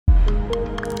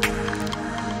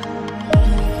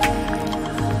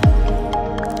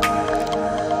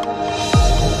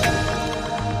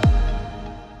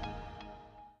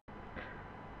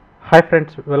Hi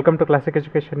friends, welcome to classic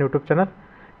education YouTube channel.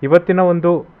 ಇವತ್ತಿನ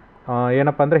ಒಂದು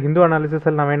ಏನಪ್ಪ ಅಂದರೆ Hindu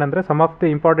ಅನಾಲಿಸಿಸಲ್ಲಿ ನಾವೇನಂದರೆ some of the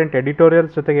important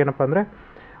editorials ಜೊತೆಗೆ ಏನಪ್ಪ ಅಂದರೆ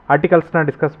ಆರ್ಟಿಕಲ್ಸ್ನ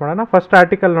ಡಿಸ್ಕಸ್ ಮಾಡೋಣ. ಫಸ್ಟ್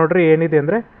ಆರ್ಟಿಕಲ್ ನೋಡ್ರಿ ಏನಿದೆ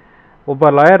ಅಂದರೆ, ಒಬ್ಬ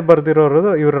ಲಾಯರ್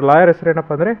ಬರೆದಿರೋರು. ಇವ್ರ ಲಾಯರ್ ಹೆಸರು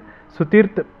ಏನಪ್ಪ ಅಂದರೆ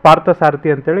ಸುತೀರ್ಥ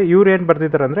ಪಾರ್ಥಸಾರಥಿ ಅಂತೇಳಿ. ಇವ್ರು ಏನು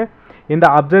ಬರೆದಿದ್ದಾರೆ ಅಂದರೆ, in the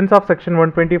absence of section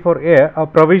 124A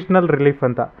provisional relief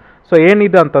ಅಂತ. ಸೊ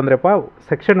ಏನಿದೆ ಅಂತಂದ್ರೆಪ್ಪ,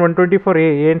 ಸೆಕ್ಷನ್ 124A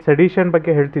ಏನು ಸೆಡಿಷನ್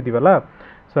ಬಗ್ಗೆ ಹೇಳ್ತಿದ್ದೀವಲ್ಲ,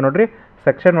 ಸೊ ನೋಡ್ರಿ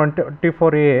ಸೆಕ್ಷನ್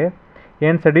 124A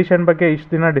ಏನು ಸೆಡಿಷನ್ ಬಗ್ಗೆ ಇಷ್ಟು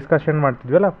ದಿನ ಡಿಸ್ಕಷನ್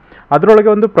ಮಾಡ್ತಿದ್ವಲ್ಲ, ಅದರೊಳಗೆ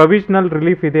ಒಂದು ಪ್ರೊವಿಷನಲ್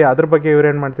ರಿಲೀಫ್ ಇದೆ. ಅದ್ರ ಬಗ್ಗೆ ಇವ್ರು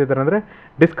ಏನು ಮಾಡ್ತಿದ್ದಾರೆ ಅಂದರೆ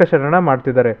ಡಿಸ್ಕಷನನ್ನು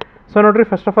ಮಾಡ್ತಿದ್ದಾರೆ. ಸೊ ನೋಡ್ರಿ,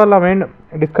 ಫಸ್ಟ್ ಆಫ್ ಆಲ್ ನಾವೇನು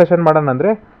ಡಿಸ್ಕಷನ್ ಮಾಡೋಣ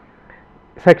ಅಂದರೆ,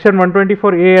 ಸೆಕ್ಷನ್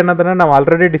 124A ಅನ್ನೋದನ್ನು ನಾವು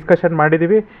ಆಲ್ರೆಡಿ ಡಿಸ್ಕಷನ್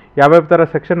ಮಾಡಿದ್ದೀವಿ. ಯಾವ್ಯಾವ ಥರ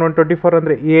ಸೆಕ್ಷನ್ 124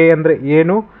 ಅಂದರೆ ಎ ಅಂದರೆ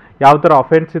ಏನು, ಯಾವ ಥರ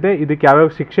ಅಫೆನ್ಸ್ ಇದೆ, ಇದಕ್ಕೆ ಯಾವ್ಯಾವ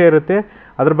ಶಿಕ್ಷೆ ಇರುತ್ತೆ,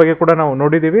 ಅದ್ರ ಬಗ್ಗೆ ಕೂಡ ನಾವು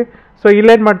ನೋಡಿದ್ದೀವಿ. ಸೊ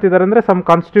ಇಲ್ಲೇನು ಮಾಡ್ತಿದ್ದಾರೆ ಅಂದರೆ ಸಮ್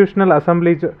ಕಾನ್ಸ್ಟಿಟ್ಯೂಷನಲ್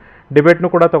ಅಸೆಂಬ್ಲೀಸ್ ಡಿಬೇಟ್ನು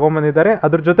ಕೂಡ ತೊಗೊಂಬಂದಿದ್ದಾರೆ.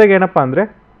 ಅದ್ರ ಜೊತೆಗೆ ಏನಪ್ಪ ಅಂದರೆ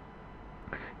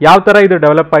ಯಾವ ಥರ ಇದು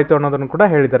ಡೆವಲಪ್ ಆಯಿತು ಅನ್ನೋದನ್ನು ಕೂಡ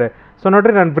ಹೇಳಿದ್ದಾರೆ. ಸೊ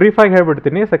ನೋಡಿರಿ, ನಾನು ಬ್ರೀಫಾಗಿ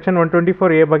ಹೇಳ್ಬಿಡ್ತೀನಿ. ಸೆಕ್ಷನ್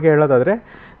 124A ಬಗ್ಗೆ ಹೇಳೋದಾದರೆ,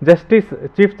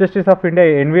 chief justice of India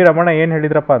N V Ramana ಏನು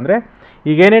ಹೇಳಿದ್ರಪ್ಪ ಅಂದರೆ,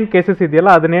 ಈಗ ಏನೇನು ಕೇಸಸ್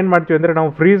ಇದೆಯಲ್ಲ ಅದನ್ನೇನು ಮಾಡ್ತೀವಿ ಅಂದರೆ ನಾವು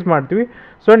ಫ್ರೀಸ್ ಮಾಡ್ತೀವಿ.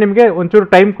 ಸೊ ನಿಮಗೆ ಒಂಚೂರು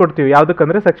ಟೈಮ್ ಕೊಡ್ತೀವಿ.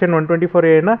 ಯಾವುದಕ್ಕಂದರೆ ಸೆಕ್ಷನ್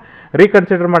 124A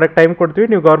ರೀಕನ್ಸಿಡರ್ ಮಾಡೋಕ್ಕೆ ಟೈಮ್ ಕೊಡ್ತೀವಿ.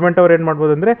 ನೀವು ಗೌರ್ಮೆಂಟ್ ಅವ್ರು ಏನು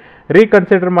ಮಾಡ್ಬೋದು ಅಂದರೆ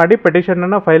ರೀಕನ್ಸಿಡರ್ ಮಾಡಿ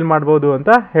ಪೆಟಿಷನನ್ನು ಫೈಲ್ ಮಾಡ್ಬೋದು ಅಂತ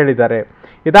ಹೇಳಿದ್ದಾರೆ.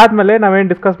 ಇದಾದಮೇಲೆ ನಾವೇನು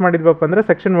ಡಿಸ್ಕಸ್ ಮಾಡಿದ್ವಪ್ಪ ಅಂದರೆ,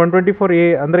 ಸೆಕ್ಷನ್ 124A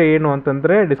ಅಂದರೆ ಏನು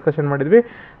ಅಂತಂದರೆ ಡಿಸ್ಕಷನ್ ಮಾಡಿದ್ವಿ.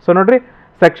 ಸೊ ನೋಡಿರಿ,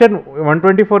 ಸೆಕ್ಷನ್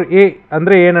 124A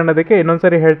ಅಂದರೆ ಏನು ಅನ್ನೋದಕ್ಕೆ ಇನ್ನೊಂದು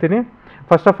ಸರಿ ಹೇಳ್ತೀನಿ.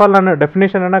 ಫಸ್ಟ್ ಆಫ್ ಆಲ್ ನಾನು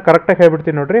ಡೆಫಿನೇಷನನ್ನು ಕರೆಕ್ಟಾಗಿ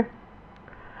ಹೇಳ್ಬಿಡ್ತೀನಿ ನೋಡಿರಿ.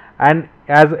 And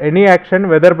as any action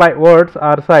weather by words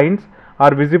R science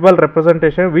R visible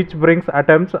representation which brings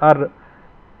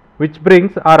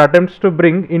attempts to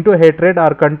bring into hatred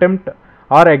or contempt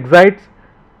or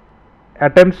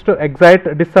attempts to excite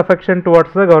disaffection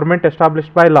towards the government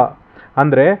established by law.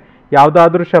 ಅಂದರೆ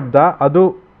ಯಾವುದಾದ್ರೂ ಶಬ್ದ ಅದು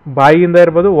ಬಾಯಿಯಿಂದ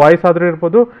ಇರ್ಬೋದು, voice ಆದರೂ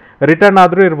ಇರ್ಬೋದು, return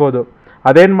ಆದರೂ ಇರ್ಬೋದು,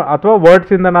 ಅಥವಾ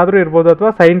ವರ್ಡ್ಸಿಂದನಾದರೂ ಇರ್ಬೋದು,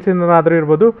 ಅಥವಾ ಸೈನ್ಸಿಂದನಾದರೂ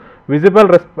ಇರ್ಬೋದು, ವಿಸಿಬಲ್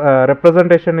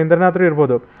ರೆಪ್ರೆಸೆಂಟೇಷನಿಂದನಾದರೂ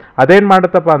ಇರ್ಬೋದು. ಅದೇನು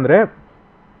ಮಾಡುತ್ತಪ್ಪ ಅಂದರೆ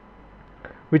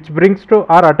which brings to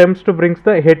R attempts to brings the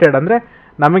hated. ಅಂದರೆ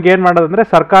ನಮಗೇನು ಮಾಡೋದಂದರೆ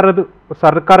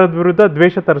ಸರ್ಕಾರದ ವಿರುದ್ಧ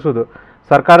ದ್ವೇಷ ತರಿಸೋದು,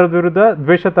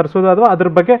 ಅಥವಾ ಅದ್ರ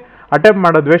ಬಗ್ಗೆ ಅಟೆಂಪ್ಟ್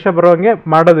ಮಾಡೋದು, ದ್ವೇಷ ಬರೋಂಗೆ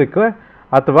ಮಾಡೋದಕ್ಕೆ,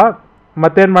 ಅಥವಾ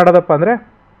ಮತ್ತೇನು ಮಾಡೋದಪ್ಪ ಅಂದರೆ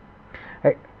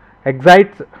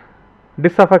excites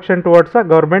ಡಿಸ್ಅಫೆಕ್ಷನ್ towards a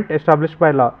government establish by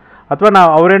ಲಾ. ಅಥವಾ ನಾವು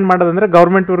ಅವ್ರೇನು ಮಾಡೋದಂದರೆ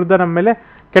ಗೌರ್ಮೆಂಟ್ ವಿರುದ್ಧ ನಮ್ಮ ಮೇಲೆ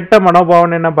ಕೆಟ್ಟ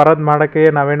ಮನೋಭಾವನೆಯನ್ನು ಬರೋದು ಮಾಡೋಕ್ಕೆ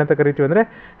ನಾವೇನಂತ ಕರಿತೀವಿ ಅಂದರೆ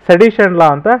ಸೆಡಿಷನ್ ಲಾ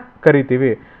ಅಂತ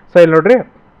ಕರಿತೀವಿ. ಸೊ ಇಲ್ಲಿ ನೋಡ್ರಿ,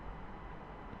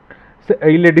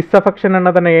 ಇಲ್ಲಿ ಡಿಸ್ಅಫೆಕ್ಷನ್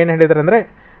ಅನ್ನೋದನ್ನು ಏನು ಹೇಳಿದ್ದಾರೆ ಅಂದರೆ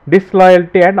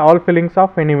ಡಿಸ್ಲಾಯಲ್ಟಿ and all feelings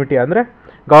of enmity. ಅಂದರೆ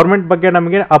ಗೌರ್ಮೆಂಟ್ ಬಗ್ಗೆ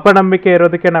ನಮಗೆ ಅಪನಂಬಿಕೆ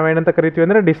ಇರೋದಕ್ಕೆ ನಾವೇನಂತ ಕರಿತೀವಿ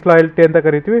ಅಂದರೆ ಡಿಸ್ಲಾಯಲ್ಟಿ ಅಂತ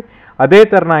ಕರಿತೀವಿ. ಅದೇ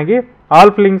ಥರನಾಗಿ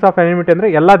ಆಲ್ ಫೀಲಿಂಗ್ಸ್ ಆಫ್ ಎನಿಮಿಟಿ ಅಂದರೆ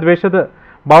ಎಲ್ಲ ದ್ವೇಷದ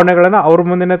ಭಾವನೆಗಳನ್ನು ಅವ್ರ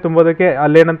ಮುಂದೆ ತುಂಬೋದಕ್ಕೆ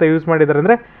ಅಲ್ಲೇನಂತ ಯೂಸ್ ಮಾಡಿದ್ದಾರೆ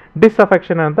ಅಂದರೆ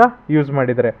ಡಿಸ್ಅಫೆಕ್ಷನ್ ಅಂತ ಯೂಸ್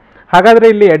ಮಾಡಿದ್ದಾರೆ. ಹಾಗಾದರೆ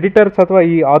ಇಲ್ಲಿ ಎಡಿಟರ್ಸ್ ಅಥವಾ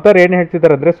ಈ ಆಥರ್ ಏನು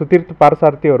ಹೇಳ್ತಿದ್ದಾರೆ ಅಂದರೆ ಸುತೀರ್ಥ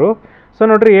ಪಾರ್ಥಸಾರಥಿ ಅವರು. ಸೊ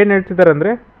ನೋಡ್ರಿ, ಏನು ಹೇಳ್ತಿದ್ದಾರೆ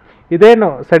ಅಂದರೆ, ಇದೇನು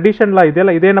ಸೆಡಿಷನ್ ಲಾ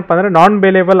ಇದೆಯಲ್ಲ, ಇದೇನಪ್ಪ ಅಂದರೆ ನಾನ್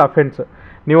ಬೇಲೇಬಲ್ ಅಫೆನ್ಸ್.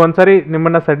 ನೀವು ಒಂದ್ಸರಿ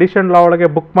ನಿಮ್ಮನ್ನು ಸೆಡಿಷನ್ ಲಾ ಒಳಗೆ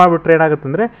ಬುಕ್ ಮಾಡಿಬಿಟ್ರೆ ಏನಾಗುತ್ತೆ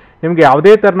ಅಂದರೆ ನಿಮಗೆ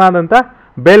ಯಾವುದೇ ಥರನಾದಂಥ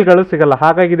ಬೇಲ್ಗಳು ಸಿಗಲ್ಲ.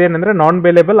 ಹಾಗಾಗಿ ಇದೇನೆಂದರೆ ನಾನ್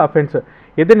ಬೇಲೇಬಲ್ ಅಫೆನ್ಸ್.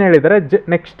 ಇದನ್ನು ಹೇಳಿದರೆ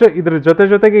ನೆಕ್ಸ್ಟ್ ಇದ್ರ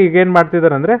ಜೊತೆಗೆ ಈಗೇನು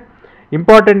ಮಾಡ್ತಿದ್ದಾರೆ ಅಂದರೆ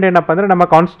ಇಂಪಾರ್ಟೆಂಟ್ ಏನಪ್ಪ ಅಂದರೆ, ನಮ್ಮ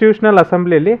ಕಾನ್ಸ್ಟಿಟ್ಯೂಷನಲ್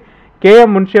ಅಸೆಂಬ್ಲಿಯಲ್ಲಿ KM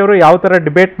ಮುನ್ಷಿ ಅವರು ಯಾವ ಥರ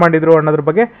ಡಿಬೇಟ್ ಮಾಡಿದರು ಅನ್ನೋದ್ರ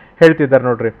ಬಗ್ಗೆ ಹೇಳ್ತಿದ್ದಾರೆ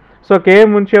ನೋಡ್ರಿ. ಸೊ KM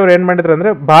ಮುನ್ಷಿ ಅವರು ಏನು ಮಾಡಿದ್ರು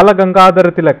ಅಂದರೆ ಬಾಲಗಂಗಾಧರ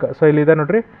ತಿಲಕ್. ಸೊ ಇಲ್ಲಿದೆ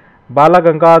ನೋಡ್ರಿ,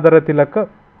 ಬಾಲಗಂಗಾಧರ ತಿಲಕ್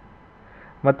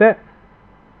ಮತ್ತು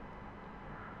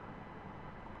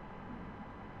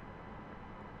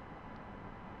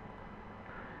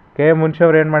KM ಮುನ್ಷಿ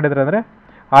ಅವ್ರು ಏನು ಮಾಡಿದ್ರು ಅಂದರೆ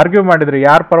ಆರ್ಗ್ಯೂ ಮಾಡಿದ್ರು.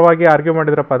 ಯಾರ ಪರವಾಗಿ ಆರ್ಗ್ಯೂ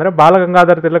ಮಾಡಿದ್ರಪ್ಪ ಅಂದರೆ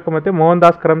ಬಾಲಗಂಗಾಧರ ತಿಲಕ್ ಮತ್ತು ಮೋಹನ್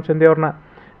ದಾಸ್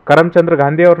ಕರಮ್ಚಂದ್ರ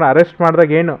ಗಾಂಧಿ ಅವ್ರನ್ನ ಅರೆಸ್ಟ್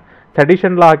ಮಾಡಿದಾಗ ಏನು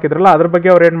ಸೆಡಿಷನ್ ಲಾ ಹಾಕಿದ್ರಲ್ಲ ಅದ್ರ ಬಗ್ಗೆ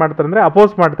ಅವ್ರು ಏನು ಮಾಡ್ತಾರೆ ಅಂದರೆ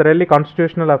ಅಪೋಸ್ ಮಾಡ್ತಾರೆ. ಇಲ್ಲಿ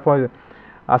ಕಾನ್ಸ್ಟಿಟ್ಯೂಷನಲ್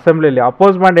ಅಸೆಂಬ್ಲಿಯಲ್ಲಿ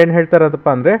ಅಪೋಸ್ ಮಾಡಿ ಏನು ಹೇಳ್ತಾರದಪ್ಪ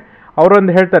ಅಂದರೆ,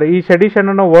 ಅವರೊಂದು ಹೇಳ್ತಾರೆ, ಈ ಸೆಡಿಷನ್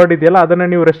ಅನ್ನೋ ವರ್ಡ್ ಇದೆಯಲ್ಲ ಅದನ್ನು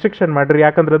ನೀವು ರೆಸ್ಟ್ರಿಕ್ಷನ್ ಮಾಡಿರಿ,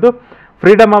 ಯಾಕಂದ್ರೆ ಅದು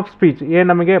ಫ್ರೀಡಮ್ ಆಫ್ ಸ್ಪೀಚ್, ಏನು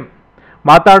ನಮಗೆ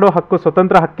ಮಾತಾಡೋ ಹಕ್ಕು,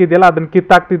 ಸ್ವತಂತ್ರ ಹಕ್ಕಿದೆಯಲ್ಲ ಅದನ್ನು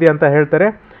ಕಿತ್ತಾಕ್ತಿದೆ ಅಂತ ಹೇಳ್ತಾರೆ.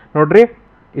 ನೋಡ್ರಿ,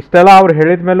 ಇಷ್ಟೆಲ್ಲ ಅವ್ರು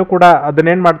ಹೇಳಿದ ಮೇಲೂ ಕೂಡ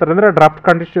ಅದನ್ನೇನು ಮಾಡ್ತಾರೆ ಅಂದರೆ ಡ್ರಾಫ್ಟ್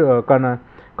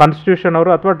ಕಾನ್ಸ್ಟಿಟ್ಯೂಷನ್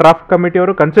ಅವರು ಅಥವಾ ಡ್ರಾಫ್ಟ್ ಕಮಿಟಿ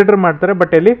ಅವರು ಕನ್ಸಿಡರ್ ಮಾಡ್ತಾರೆ,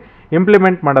 ಬಟ್ ಇಲ್ಲಿ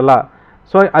ಇಂಪ್ಲಿಮೆಂಟ್ ಮಾಡಲ್ಲ.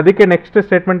 ಸೊ ಅದಕ್ಕೆ ನೆಕ್ಸ್ಟ್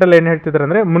ಸ್ಟೇಟ್ಮೆಂಟಲ್ಲಿ ಏನು ಹೇಳ್ತಿದ್ದಾರೆ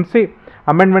ಅಂದರೆ, Munshi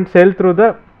amendment sale through the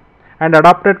and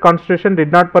adopted constitution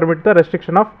did not permit the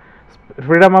restriction of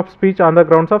freedom of speech on the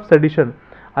grounds of sedition.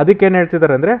 ಅದಕ್ಕೆ ಏನು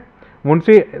ಹೇಳ್ತಿದ್ದಾರೆ ಅಂದರೆ,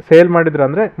 ಮುನ್ಸಿ ಸೇಲ್ ಮಾಡಿದ್ರು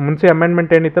ಅಂದರೆ ಮುನ್ಸಿ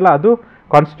ಅಮೆಂಡ್ಮೆಂಟ್ ಏನಿತ್ತಲ್ಲ ಅದು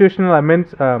ಕಾನ್ಸ್ಟಿಟ್ಯೂಷನಲ್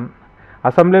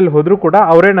ಅಸೆಂಬ್ಲಿಯಲ್ಲಿ ಹೋದರೂ ಕೂಡ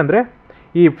ಅವರೇನಂದರೆ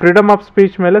ಈ ಫ್ರೀಡಮ್ ಆಫ್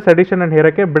ಸ್ಪೀಚ್ ಮೇಲೆ ಸೆಡಿಷನನ್ನು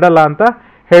ಹೇರೋಕ್ಕೆ ಬಿಡಲ್ಲ ಅಂತ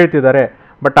ಹೇಳ್ತಿದ್ದಾರೆ.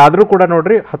 ಬಟ್ ಆದರೂ ಕೂಡ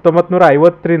ನೋಡ್ರಿ,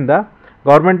 1950ರಿಂದ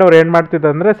ಗೌರ್ಮೆಂಟ್ ಅವ್ರು ಏನು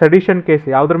ಮಾಡ್ತಿದ್ದಾರೆ ಅಂದರೆ ಸೆಡಿಷನ್ ಕೇಸ್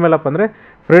ಯಾವುದ್ರ ಮೇಲಪ್ಪ ಅಂದರೆ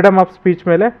ಫ್ರೀಡಮ್ ಆಫ್ ಸ್ಪೀಚ್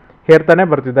ಮೇಲೆ ಹೇರ್ತಾನೆ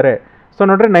ಬರ್ತಿದ್ದಾರೆ. ಸೊ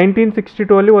ನೋಡ್ರಿ,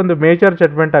 1962 ಒಂದು ಮೇಜರ್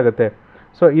ಜಡ್ಜ್ಮೆಂಟ್ ಆಗುತ್ತೆ.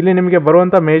 ಸೊ ಇಲ್ಲಿ ನಿಮಗೆ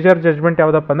ಬರುವಂಥ ಮೇಜರ್ ಜಡ್ಜ್ಮೆಂಟ್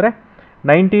ಯಾವುದಪ್ಪ ಅಂದರೆ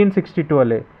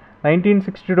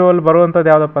 1962 ಬರುವಂಥದ್ದು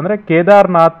ಯಾವುದಪ್ಪ ಅಂದರೆ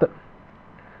Kedarnath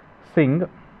Singh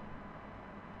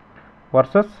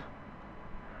versus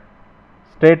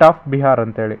state of Bihar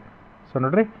ಅಂತೇಳಿ. ಸೊ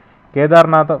ನೋಡ್ರಿ,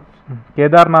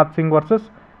 Kedarnath Singh versus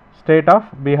state of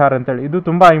Bihar ಅಂತೇಳಿ. ಇದು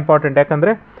ತುಂಬ ಇಂಪಾರ್ಟೆಂಟ್,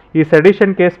 ಯಾಕಂದರೆ ಈ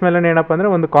ಸೆಡಿಷನ್ ಕೇಸ್ ಮೇಲೆ ಏನಪ್ಪ ಅಂದರೆ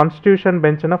ಒಂದು ಕಾನ್ಸ್ಟಿಟ್ಯೂಷನ್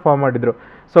ಬೆಂಚನ್ನು ಫಾರ್ಮ್ ಮಾಡಿದ್ರು.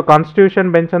 ಸೊ ಕಾನ್ಸ್ಟಿಟ್ಯೂಷನ್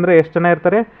ಬೆಂಚ್ ಅಂದರೆ ಎಷ್ಟು ಜನ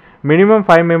ಇರ್ತಾರೆ? ಮಿನಿಮಮ್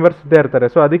 5 ಮೆಂಬರ್ಸ್ ಇದ್ದೇ ಇರ್ತಾರೆ.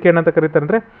 ಸೊ ಅದಕ್ಕೆ ಏನಂತ ಕರೀತಾರೆ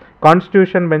ಅಂದರೆ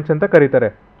ಕಾನ್ಸ್ಟಿಟ್ಯೂಷನ್ ಬೆಂಚ್ ಅಂತ ಕರೀತಾರೆ.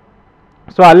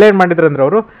 ಸೊ ಅಲ್ಲೇನು ಮಾಡಿದ್ರು ಅಂದರೆ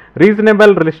ಅವರು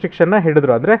ರೀಸನೇಬಲ್ ರಿಸ್ಟ್ರಿಕ್ಷನ್ನ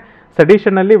ಹಿಡಿದ್ರು. ಅಂದರೆ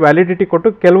ಸೆಡಿಷನಲ್ಲಿ ವ್ಯಾಲಿಡಿಟಿ ಕೊಟ್ಟು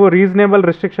ಕೆಲವು ರೀಸನೇಬಲ್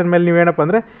ರಿಸ್ಟ್ರಿಕ್ಷನ್ ಮೇಲೆ ನೀವೇನಪ್ಪ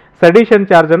ಅಂದರೆ sedition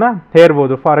ಚಾರ್ಜನ್ನು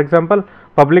ಹೇರ್ಬೋದು. For example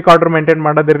public order maintain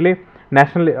ಮಾಡೋದಿರಲಿ,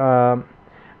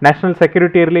 national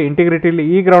security ಇರಲಿ, ಇಂಟಿಗ್ರಿಟಿ ಇರಲಿ,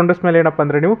 ಈ ಗ್ರೌಂಡಸ್ ಮೇಲೆ ಏನಪ್ಪ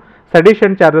ಅಂದರೆ ನೀವು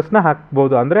ಸೆಡಿಷನ್ ಚಾರ್ಜಸ್ನ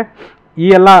ಹಾಕ್ಬೋದು. ಅಂದರೆ ಈ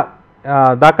ಎಲ್ಲ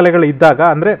ದಾಖಲೆಗಳು ಇದ್ದಾಗ,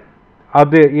 ಅಂದರೆ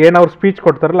ಅದು ಏನವ್ರು ಸ್ಪೀಚ್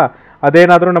ಕೊಡ್ತಾರಲ್ಲ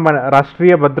ಅದೇನಾದರೂ ನಮ್ಮ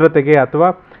ರಾಷ್ಟ್ರೀಯ ಭದ್ರತೆಗೆ ಅಥವಾ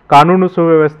ಕಾನೂನು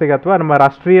ಸುವ್ಯವಸ್ಥೆಗೆ ಅಥವಾ ನಮ್ಮ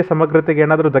ರಾಷ್ಟ್ರೀಯ ಸಮಗ್ರತೆಗೆ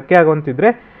ಏನಾದರೂ ಧಕ್ಕೆ ಆಗುವಂತಿದ್ರೆ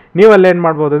ನೀವು ಅಲ್ಲೇನು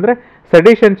ಮಾಡ್ಬೋದು ಅಂದರೆ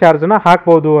ಸೆಡಿಷನ್ ಚಾರ್ಜನ್ನ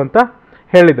ಹಾಕ್ಬೋದು ಅಂತ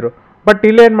ಹೇಳಿದರು. ಬಟ್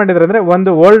ಇಲ್ಲೇನು ಮಾಡಿದ್ರು ಅಂದರೆ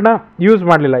ಒಂದು ವರ್ಡ್ನ ಯೂಸ್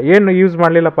ಮಾಡಲಿಲ್ಲ. ಏನು ಯೂಸ್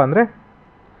ಮಾಡಲಿಲ್ಲಪ್ಪ ಅಂದರೆ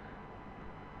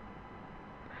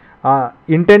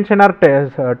intention R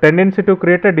tendency to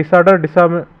create A disorder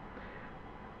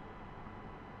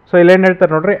so ಇಲ್ಲೇನು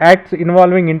ಹೇಳ್ತಾರೆ ನೋಡ್ರಿ, acts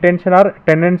involving intention R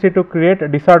tendency to create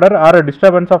disorder R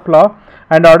disturbance of law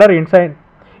and order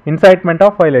ಇನ್ಸೈಟ್ಮೆಂಟ್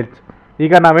of violence.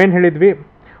 ಈಗ ನಾವೇನು ಹೇಳಿದ್ವಿ,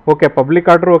 okay public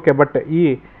order okay, but ಈ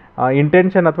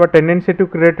ಇಂಟೆನ್ಷನ್ ಅಥವಾ tendency to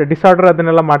create disorder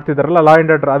ಅದನ್ನೆಲ್ಲ ಮಾಡ್ತಿದ್ದಾರಲ್ಲ law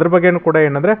and order, ಅದ್ರ ಬಗ್ಗೆನೂ ಕೂಡ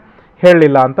ಏನಂದರೆ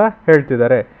ಹೇಳಿಲ್ಲ ಅಂತ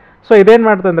ಹೇಳ್ತಿದ್ದಾರೆ. ಸೊ ಇದೇನು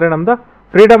ಮಾಡ್ತಂದರೆ ನಮ್ಮದು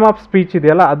ಫ್ರೀಡಮ್ ಆಫ್ ಸ್ಪೀಚ್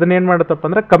ಇದೆಯಲ್ಲ ಅದನ್ನೇನು ಮಾಡುತ್ತಪ್ಪ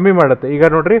ಅಂದರೆ ಕಮ್ಮಿ ಮಾಡುತ್ತೆ. ಈಗ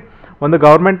ನೋಡ್ರಿ, ಒಂದು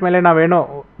ಗೌರ್ಮೆಂಟ್ ಮೇಲೆ ನಾವೇನೋ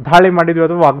ದಾಳಿ ಮಾಡಿದ್ವಿ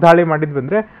ಅಥವಾ ವಾಗ್ದಾಳಿ ಮಾಡಿದ್ವಿ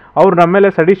ಅಂದರೆ ಅವ್ರು ನಮ್ಮ ಮೇಲೆ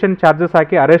ಸೆಡಿಷನ್ ಚಾರ್ಜಸ್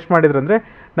ಹಾಕಿ ಅರೆಸ್ಟ್ ಮಾಡಿದ್ರಂದರೆ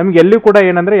ನಮ್ಗೆ ಎಲ್ಲೂ ಕೂಡ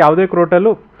ಏನಂದರೆ ಯಾವುದೇ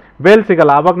ಕೋರ್ಟಲ್ಲೂ ಬೇಲ್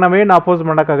ಸಿಗಲ್ಲ. ಆವಾಗ ನಾವೇನು ಅಪೋಸ್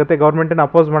ಮಾಡೋಕ್ಕಾಗುತ್ತೆ? ಗೌರ್ಮೆಂಟನ್ನು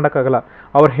ಅಪೋಸ್ ಮಾಡೋಕ್ಕಾಗಲ್ಲ.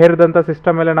 ಅವ್ರು ಹೇರಿದಂಥ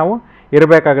ಸಿಸ್ಟಮ್ ಮೇಲೆ ನಾವು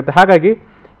ಇರಬೇಕಾಗುತ್ತೆ. ಹಾಗಾಗಿ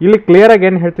ಇಲ್ಲಿ ಕ್ಲಿಯರಾಗಿ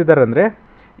ಏನು ಹೇಳ್ತಿದ್ದಾರೆ ಅಂದರೆ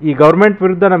ಈ ಗೌರ್ಮೆಂಟ್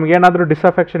ವಿರುದ್ಧ ನಮಗೇನಾದರೂ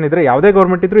ಡಿಸಫೆಕ್ಷನ್ ಇದ್ದರೆ, ಯಾವುದೇ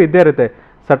ಗೌರ್ಮೆಂಟ್ ಇದ್ದರೂ ಇದ್ದೇ ಇರುತ್ತೆ.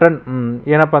 ಸಟನ್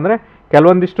ಏನಪ್ಪ ಅಂದರೆ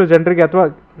ಕೆಲವೊಂದಿಷ್ಟು ಜನರಿಗೆ ಅಥವಾ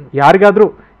ಯಾರಿಗಾದರೂ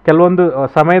ಕೆಲವೊಂದು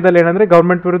ಸಮಯದಲ್ಲಿ ಏನಂದರೆ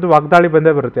ಗೌರ್ಮೆಂಟ್ ವಿರುದ್ಧ ವಾಗ್ದಾಳಿ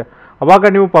ಬಂದೇ ಬರುತ್ತೆ. ಅವಾಗ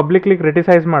ನೀವು ಪಬ್ಲಿಕ್ಲಿ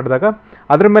ಕ್ರಿಟಿಸೈಸ್ ಮಾಡಿದಾಗ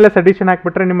ಅದ್ರ ಮೇಲೆ ಸೆಡಿಷನ್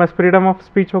ಹಾಕಿಬಿಟ್ರೆ ನಿಮ್ಮ ಫ್ರೀಡಮ್ ಆಫ್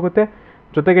ಸ್ಪೀಚ್ ಹೋಗುತ್ತೆ,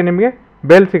 ಜೊತೆಗೆ ನಿಮಗೆ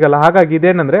ಬೇಲ್ ಸಿಗಲ್ಲ. ಹಾಗಾಗಿ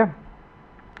ಇದೇನೆಂದರೆ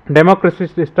ಡೆಮೋಕ್ರಸಿ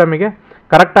ಸಿಸ್ಟಮಿಗೆ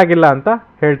ಕರೆಕ್ಟಾಗಿಲ್ಲ ಅಂತ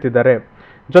ಹೇಳ್ತಿದ್ದಾರೆ.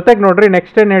 ಜೊತೆಗೆ ನೋಡ್ರಿ,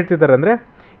 ನೆಕ್ಸ್ಟ್ ಏನು ಹೇಳ್ತಿದ್ದಾರೆ ಅಂದರೆ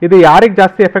ಇದು ಯಾರಿಗೆ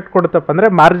ಜಾಸ್ತಿ ಎಫೆಕ್ಟ್ ಕೊಡುತ್ತಪ್ಪ ಅಂದರೆ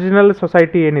ಮಾರ್ಜಿನಲ್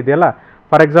ಸೊಸೈಟಿ ಏನಿದೆಯಲ್ಲ,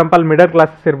 ಫಾರ್ ಎಕ್ಸಾಂಪಲ್ ಮಿಡಲ್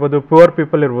ಕ್ಲಾಸಸ್ ಇರ್ಬೋದು, ಪುವರ್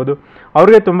ಪೀಪಲ್ ಇರ್ಬೋದು,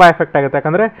 ಅವ್ರಿಗೆ ತುಂಬ ಎಫೆಕ್ಟ್ ಆಗುತ್ತೆ.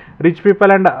 ಯಾಕಂದರೆ rich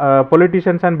people and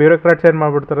politicians and bureaucrats ಏನು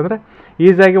ಮಾಡ್ಬಿಡ್ತಾರೆ ಅಂದರೆ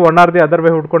ಈಸಿಯಾಗಿ one R the other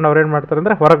way ಹುಡ್ಕೊಂಡು ಅವ್ರು ಏನು ಮಾಡ್ತಾರೆ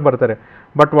ಅಂದರೆ ಹೊರಗೆ ಬರ್ತಾರೆ.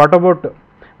 But what about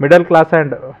middle class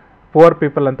and poor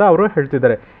people ಅಂತ ಅವರು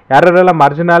ಹೇಳ್ತಿದ್ದಾರೆ. ಯಾರ್ಯಾರೆಲ್ಲ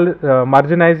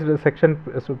ಮಾರ್ಜಿನೈಸ್ಡ್ ಸೆಕ್ಷನ್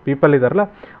ಪೀಪಲ್ ಇದ್ದಾರಲ್ಲ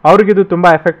ಅವ್ರಿಗಿದು ತುಂಬ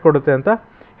ಎಫೆಕ್ಟ್ ಕೊಡುತ್ತೆ ಅಂತ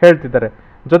ಹೇಳ್ತಿದ್ದಾರೆ.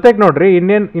 ಜೊತೆಗೆ ನೋಡ್ರಿ,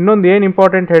 ಇನ್ನೊಂದು ಏನು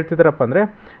ಇಂಪಾರ್ಟೆಂಟ್ ಹೇಳ್ತಿದ್ದಾರಪ್ಪ ಅಂದರೆ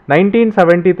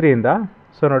 1973ಇಂದ,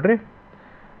 ಸೊ ನೋಡ್ರಿ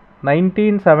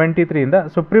 1973ಇಂದ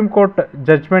ಸುಪ್ರೀಂ ಕೋರ್ಟ್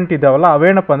ಜಡ್ಜ್ಮೆಂಟ್ ಇದ್ದಾವಲ್ಲ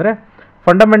ಅವೇನಪ್ಪ ಅಂದರೆ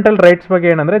ಫಂಡಮೆಂಟಲ್ ರೈಟ್ಸ್ ಬಗ್ಗೆ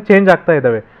ಏನಂದರೆ ಚೇಂಜ್ ಆಗ್ತಾ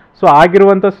ಇದ್ದಾವೆ. ಸೊ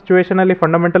ಆಗಿರುವಂಥ ಸಿಚುವೇಷನಲ್ಲಿ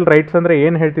ಫಂಡಮೆಂಟಲ್ ರೈಟ್ಸ್ ಅಂದರೆ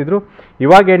ಏನು ಹೇಳ್ತಿದ್ರು,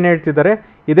 ಇವಾಗ ಏನು ಹೇಳ್ತಿದ್ದಾರೆ,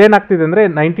 ಇದೇನಾಗ್ತಿದೆ ಅಂದರೆ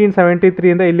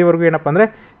 1973ಇಂದ ಇಲ್ಲಿವರೆಗೂ ಏನಪ್ಪ ಅಂದರೆ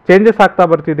ಚೇಂಜಸ್ ಆಗ್ತಾ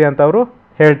ಬರ್ತಿದೆ ಅಂತ ಅವರು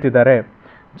ಹೇಳ್ತಿದ್ದಾರೆ.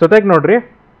 ಜೊತೆಗೆ ನೋಡ್ರಿ,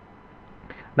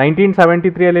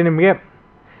 1973ಅಲ್ಲಿ ನಿಮಗೆ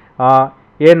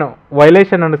ಏನು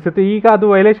ವೈಲೇಷನ್ ಅನಿಸ್ತಿತ್ತು, ಈಗ ಅದು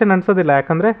ವೈಲೇಷನ್ ಅನಿಸೋದಿಲ್ಲ.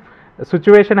 ಯಾಕಂದರೆ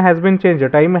situation has been change,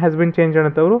 time has been change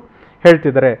ಅಂತ ಅವರು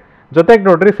ಹೇಳ್ತಿದ್ದಾರೆ. ಜೊತೆಗೆ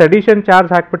ನೋಡ್ರಿ, ಸೆಡಿಷನ್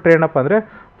ಚಾರ್ಜ್ ಹಾಕ್ಬಿಟ್ರೆ ಏನಪ್ಪ ಅಂದರೆ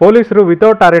ಪೊಲೀಸರು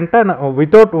ವಿತೌಟ್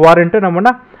ವಾರೆಂಟ್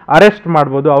ನಮ್ಮನ್ನು ಅರೆಸ್ಟ್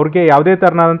ಮಾಡ್ಬೋದು. ಅವ್ರಿಗೆ ಯಾವುದೇ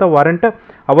ಥರನಾದಂಥ ವಾರೆಂಟ್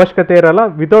ಅವಶ್ಯಕತೆ ಇರಲ್ಲ.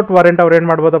 ವಿತೌಟ್ ವಾರೆಂಟ್ ಅವ್ರು ಏನು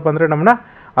ಮಾಡ್ಬೋದಪ್ಪ ಅಂದರೆ ನಮ್ಮನ್ನ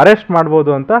ಅರೆಸ್ಟ್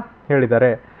ಮಾಡ್ಬೋದು ಅಂತ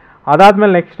ಹೇಳಿದ್ದಾರೆ.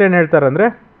 ಅದಾದಮೇಲೆ ನೆಕ್ಸ್ಟ್ ಏನು ಹೇಳ್ತಾರೆ ಅಂದರೆ,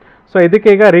 ಸೊ ಇದಕ್ಕೆ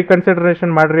ಈಗ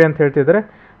ರೀಕನ್ಸಿಡರೇಷನ್ ಮಾಡಿರಿ ಅಂತ ಹೇಳ್ತಿದ್ದಾರೆ.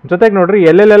 ಜೊತೆಗೆ ನೋಡ್ರಿ,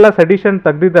 ಎಲ್ಲೆಲ್ಲೆಲ್ಲ ಸೆಡಿಷನ್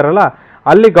ತೆಗ್ದಿದ್ದಾರಲ್ಲ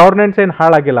ಅಲ್ಲಿ ಗೌರ್ನೆನ್ಸ್ ಏನು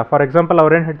ಹಾಳಾಗಿಲ್ಲ. ಫಾರ್ ಎಕ್ಸಾಂಪಲ್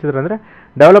ಅವ್ರು ಏನು ಹೇಳ್ತಿದ್ರು ಅಂದರೆ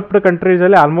ಡೆವಲಪ್ಡ್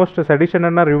ಕಂಟ್ರೀಸಲ್ಲಿ ಆಲ್ಮೋಸ್ಟ್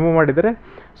ಸೆಡಿಷನನ್ನು ರಿಮೂವ್ ಮಾಡಿದ್ದಾರೆ.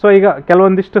 ಸೊ ಈಗ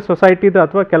ಕೆಲವೊಂದಿಷ್ಟು ಸೊಸೈಟಿದು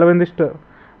ಅಥವಾ ಕೆಲವೊಂದಿಷ್ಟು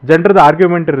ಜನರದ್ದು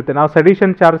ಆರ್ಗ್ಯುಮೆಂಟ್ ಇರುತ್ತೆ, ನಾವು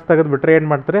ಸೆಡಿಷನ್ ಚಾರ್ಜ್ ತೆಗೆದುಬಿಟ್ರೆ ಏನು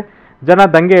ಮಾಡ್ತಾರೆ, ಜನ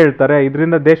ದಂಗೆ ಹೇಳ್ತಾರೆ,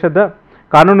 ಇದರಿಂದ ದೇಶದ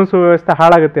ಕಾನೂನು ಸುವ್ಯವಸ್ಥೆ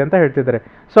ಹಾಳಾಗುತ್ತೆ ಅಂತ ಹೇಳ್ತಿದ್ದಾರೆ.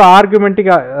 ಸೊ ಆ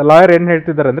ಆರ್ಗ್ಯುಮೆಂಟಿಗೆ ಲಾಯರ್ ಏನು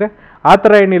ಹೇಳ್ತಿದ್ದಾರೆ ಅಂದರೆ ಆ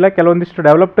ಥರ ಏನಿಲ್ಲ, ಕೆಲವೊಂದಿಷ್ಟು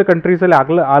ಡೆವಲಪ್ಡ್ ಕಂಟ್ರೀಸಲ್ಲಿ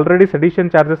ಆಲ್ರೆಡಿ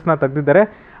ಸೆಡಿಷನ್ ಚಾರ್ಜಸ್ನ ತೆಗೆದಿದ್ದಾರೆ.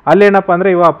 ಅಲ್ಲೇನಪ್ಪ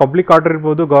ಅಂದರೆ ಇವಾಗ ಪಬ್ಲಿಕ್ ಆರ್ಡರ್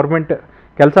ಇರ್ಬೋದು, ಗೌರ್ಮೆಂಟ್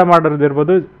ಕೆಲಸ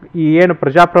ಮಾಡೋದಿರ್ಬೋದು, ಈ ಏನು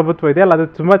ಪ್ರಜಾಪ್ರಭುತ್ವ ಇದೆಯಲ್ಲ ಅದು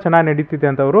ತುಂಬ ಚೆನ್ನಾಗಿ ನಡೀತಿದೆ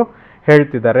ಅಂತ ಅವರು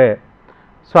ಹೇಳ್ತಿದ್ದಾರೆ.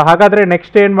 ಸೊ ಹಾಗಾದರೆ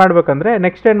ನೆಕ್ಸ್ಟ್ ಏನು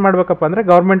ಮಾಡಬೇಕಪ್ಪ ಅಂದರೆ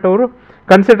ಗೌರ್ಮೆಂಟ್ ಅವರು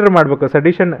ಕನ್ಸಿಡರ್ ಮಾಡಬೇಕು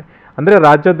ಸೆಡಿಷನ್ ಅಂದರೆ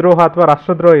ರಾಜ್ಯದ್ರೋಹ ಅಥವಾ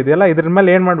ರಾಷ್ಟ್ರದ್ರೋಹ ಇದೆಯಲ್ಲ, ಇದ್ರ ಮೇಲೆ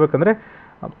ಏನು ಮಾಡಬೇಕಂದ್ರೆ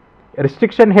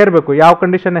ರಿಸ್ಟ್ರಿಕ್ಷನ್ ಹೇರಬೇಕು. ಯಾವ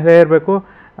ಕಂಡೀಷನ್ ಹೇರಬೇಕು,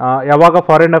 ಯಾವಾಗ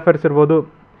ಫಾರಿನ್ ಅಫೇರ್ಸ್ ಇರ್ಬೋದು,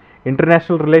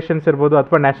 ಇಂಟರ್ನ್ಯಾಷನಲ್ ರಿಲೇಷನ್ಸ್ ಇರ್ಬೋದು,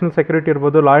 ಅಥವಾ ನ್ಯಾಷನಲ್ ಸೆಕ್ಯೂರಿಟಿ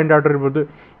ಇರ್ಬೋದು, ಲಾ ಆ್ಯಂಡ್ ಆರ್ಡರ್ ಇರ್ಬೋದು,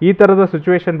 ಈ ಥರದ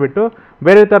ಸಿಚುವೇಶನ್ ಬಿಟ್ಟು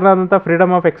ಬೇರೆ ಥರನಾದಂಥ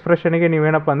ಫ್ರೀಡಮ್ ಆಫ್ ಎಕ್ಸ್ಪ್ರೆಷನ್ಗೆ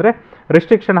ನೀವೇನಪ್ಪ ಅಂದರೆ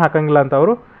ರಿಸ್ಟ್ರಿಕ್ಷನ್ ಹಾಕಂಗಿಲ್ಲ ಅಂತ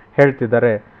ಅವರು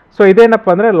ಹೇಳ್ತಿದ್ದಾರೆ. ಸೊ ಇದೇನಪ್ಪ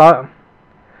ಅಂದರೆ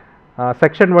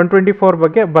ಸೆಕ್ಷನ್ 124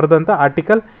 ಬಗ್ಗೆ ಬರೆದಂಥ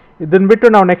ಆರ್ಟಿಕಲ್. ಇದನ್ನು ಬಿಟ್ಟು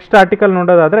ನಾವು ನೆಕ್ಸ್ಟ್ ಆರ್ಟಿಕಲ್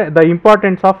ನೋಡೋದಾದರೆ the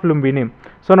importance of Lumbini.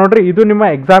 So ನೋಡಿರಿ, ಇದು ನಿಮ್ಮ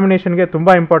ಎಕ್ಸಾಮಿನೇಷನ್ಗೆ ತುಂಬ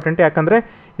ಇಂಪಾರ್ಟೆಂಟ್, ಯಾಕಂದರೆ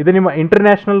ಇದು ನಿಮ್ಮ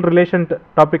ಇಂಟರ್ನ್ಯಾಷನಲ್ ರಿಲೇಷನ್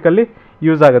ಟಾಪಿಕಲ್ಲಿ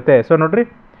ಯೂಸ್ ಆಗುತ್ತೆ. ಸೊ ನೋಡಿರಿ,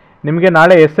 ನಿಮಗೆ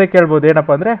ನಾಳೆ ಎಸ್ಸೆ ಕೇಳ್ಬೋದು,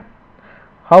 ಏನಪ್ಪ ಅಂದರೆ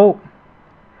ಹೌ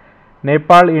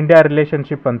ನೇಪಾಳ್ ಇಂಡಿಯಾ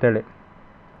ರಿಲೇಷನ್ಶಿಪ್ ಅಂತೇಳಿ.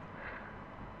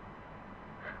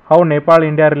 How Nepal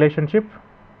India relationships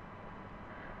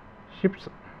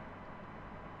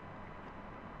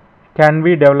can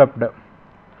be developed.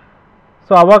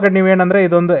 So ಅವಾಗ ನೀವೇನಂದರೆ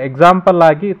ಇದೊಂದು ಎಕ್ಸಾಂಪಲ್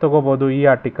ಆಗಿ ತೊಗೋಬೋದು ಈ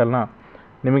ಆರ್ಟಿಕಲ್ನ.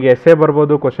 ನಿಮಗೆ ಎಸ್ಸೆ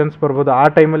ಬರ್ಬೋದು, ಕ್ವಶನ್ಸ್ ಬರ್ಬೋದು, ಆ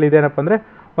ಟೈಮಲ್ಲಿ ಇದೇನಪ್ಪ ಅಂದರೆ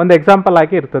ಒಂದು ಎಕ್ಸಾಂಪಲ್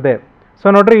ಆಗಿ ಇರ್ತದೆ. ಸೊ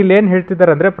ನೋಡ್ರಿ ಇಲ್ಲಿ ಏನು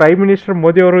ಹೇಳ್ತಿದ್ದಾರೆ ಅಂದರೆ ಪ್ರೈಮ್ ಮಿನಿಸ್ಟರ್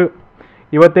ಮೋದಿಯವರು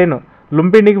ಇವತ್ತೇನು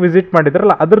ಲುಂಬಿನಿಗೆ ವಿಸಿಟ್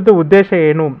ಮಾಡಿದ್ರಲ್ಲ ಅದರದ್ದು ಉದ್ದೇಶ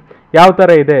ಏನು, ಯಾವ ಥರ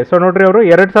ಇದೆ. ಸೊ ನೋಡ್ರಿ ಅವರು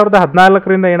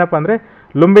 2014ರಿಂದ ಏನಪ್ಪ ಅಂದರೆ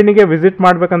ಲುಂಬಿನಿಗೆ ವಿಸಿಟ್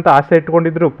ಮಾಡಬೇಕಂತ ಆಸೆ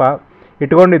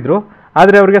ಇಟ್ಕೊಂಡಿದ್ರು.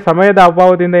 ಆದರೆ ಅವರಿಗೆ ಸಮಯದ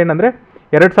ಅಭಾವದಿಂದ ಏನಂದರೆ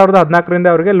 2014ರಿಂದ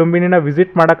ಅವರಿಗೆ ಲುಂಬಿನಿನ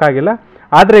ವಿಸಿಟ್ ಮಾಡೋಕ್ಕಾಗಿಲ್ಲ.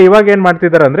 ಆದರೆ ಇವಾಗ ಏನು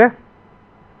ಮಾಡ್ತಿದ್ದಾರೆ ಅಂದರೆ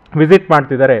ವಿಸಿಟ್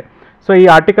ಮಾಡ್ತಿದ್ದಾರೆ. ಸೊ ಈ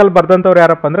ಆರ್ಟಿಕಲ್ ಬರ್ದಂಥವ್ರು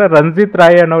ಯಾರಪ್ಪ ಅಂದರೆ ರಂಜಿತ್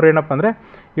ರಾಯ್ ಅನ್ನೋರು ಏನಪ್ಪ ಅಂದರೆ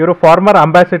ಇವರು ಫಾರ್ಮರ್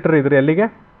ಅಂಬಾಸಿಡರ್ ಇದ್ರು ಎಲ್ಲಿಗೆ,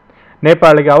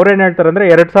 ನೇಪಾಳಿಗೆ. ಅವ್ರೇನು ಹೇಳ್ತಾರೆ ಅಂದರೆ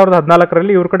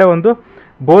 2014ರಲ್ಲಿ ಇವ್ರ ಕಡೆ ಒಂದು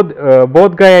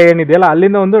ಬೋಧ್ಗಯ ಏನಿದೆಯಲ್ಲ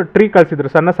ಅಲ್ಲಿಂದ ಒಂದು ಟ್ರೀ ಕಳಿಸಿದ್ರು,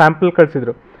 ಸಣ್ಣ ಸ್ಯಾಂಪಲ್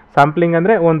ಕಳಿಸಿದ್ರು. ಸ್ಯಾಂಪ್ಲಿಂಗ್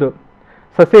ಅಂದರೆ ಒಂದು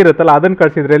ಸಸಿ ಇರುತ್ತಲ್ಲ ಅದನ್ನು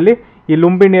ಕಳಿಸಿದ್ರು ಎಲ್ಲಿ, ಈ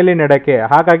ಲುಂಬಿನಿಯಲ್ಲಿ ನೆಡಕ್ಕೆ.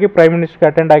 ಹಾಗಾಗಿ ಪ್ರೈಮ್ ಮಿನಿಸ್ಟರ್ಗೆ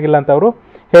ಅಟೆಂಡ್ ಆಗಿಲ್ಲ ಅಂತ ಅವರು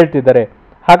ಹೇಳ್ತಿದ್ದಾರೆ.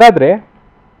 ಹಾಗಾದರೆ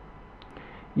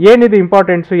ಏನಿದೆ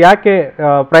ಇಂಪಾರ್ಟೆನ್ಸು, ಯಾಕೆ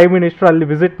ಪ್ರೈಮ್ ಮಿನಿಸ್ಟರ್ ಅಲ್ಲಿ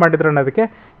ವಿಸಿಟ್ ಮಾಡಿದ್ರು ಅನ್ನೋದಕ್ಕೆ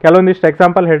ಕೆಲವೊಂದಿಷ್ಟು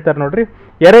ಎಕ್ಸಾಂಪಲ್ ಹೇಳ್ತಾರೆ ನೋಡ್ರಿ.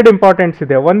 2 ಇಂಪಾರ್ಟೆಂಟ್ಸ್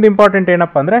ಇದೆ. ಒಂದು ಇಂಪಾರ್ಟೆಂಟ್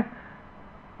ಏನಪ್ಪ ಅಂದರೆ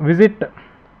ವಿಸಿಟ್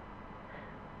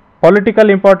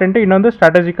ಪೊಲಿಟಿಕಲ್ ಇಂಪಾರ್ಟೆಂಟ್, ಇನ್ನೊಂದು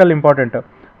strategical important.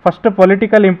 First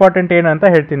political important ಏನಂತ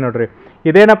ಹೇಳ್ತೀನಿ ನೋಡ್ರಿ.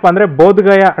 ಇದೇನಪ್ಪ ಅಂದರೆ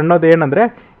ಬೋಧ್ಗಯ ಅನ್ನೋದು ಏನಂದರೆ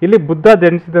ಇಲ್ಲಿ ಬುದ್ಧ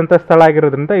ಜನಿಸಿದಂಥ ಸ್ಥಳ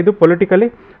ಆಗಿರೋದ್ರಿಂದ ಇದು ಪೊಲಿಟಿಕಲಿ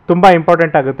ತುಂಬ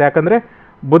ಇಂಪಾರ್ಟೆಂಟ್ ಆಗುತ್ತೆ. ಯಾಕಂದರೆ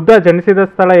ಬುದ್ಧ ಜನಿಸಿದ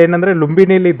ಸ್ಥಳ ಏನಂದರೆ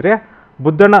ಲುಂಬಿನಿಲಿ ಇದ್ದರೆ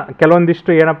ಬುದ್ಧನ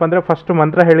ಕೆಲವೊಂದಿಷ್ಟು ಏನಪ್ಪ ಅಂದರೆ ಫಸ್ಟ್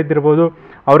ಮಂತ್ರ ಹೇಳಿದ್ದಿರ್ಬೋದು,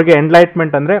 ಅವ್ರಿಗೆ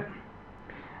ಎನ್ಲೈಟ್ಮೆಂಟ್ ಅಂದರೆ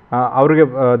ಅವ್ರಿಗೆ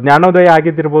ಜ್ಞಾನೋದಯ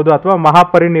ಆಗಿದ್ದಿರ್ಬೋದು ಅಥವಾ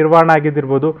ಮಹಾಪರಿನಿರ್ವಾಣ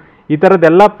ಆಗಿದ್ದಿರ್ಬೋದು. ಈ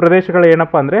ಥರದ್ದೆಲ್ಲ ಪ್ರದೇಶಗಳು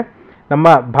ಏನಪ್ಪ ಅಂದರೆ ನಮ್ಮ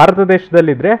ಭಾರತ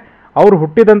ದೇಶದಲ್ಲಿದ್ದರೆ ಅವರು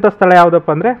ಹುಟ್ಟಿದಂಥ ಸ್ಥಳ ಯಾವುದಪ್ಪ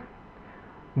ಅಂದರೆ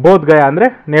ಬೋಧ್ಗಯ ಅಂದರೆ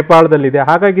ನೇಪಾಳದಲ್ಲಿದೆ.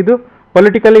 ಹಾಗಾಗಿ ಇದು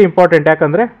ಪೊಲಿಟಿಕಲಿ ಇಂಪಾರ್ಟೆಂಟ್.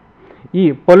 ಯಾಕಂದರೆ ಈ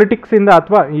ಪೊಲಿಟಿಕ್ಸಿಂದ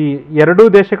ಅಥವಾ ಈ ಎರಡೂ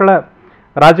ದೇಶಗಳ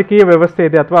ರಾಜಕೀಯ ವ್ಯವಸ್ಥೆ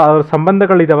ಇದೆ ಅಥವಾ ಅವ್ರ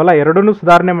ಸಂಬಂಧಗಳಿದಾವಲ್ಲ ಎರಡನ್ನೂ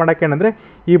ಸುಧಾರಣೆ ಮಾಡೋಕ್ಕೆ ಏನಂದರೆ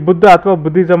ಈ ಬುದ್ಧ ಅಥವಾ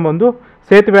ಬುದ್ಧಿಸಮ್ ಒಂದು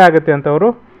ಸೇತುವೆ ಆಗುತ್ತೆ ಅಂತ ಅವರು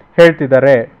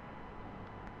ಹೇಳ್ತಿದ್ದಾರೆ.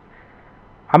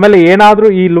 ಆಮೇಲೆ ಏನಾದರೂ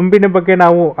ಈ ಲುಂಬಿನಿ ಬಗ್ಗೆ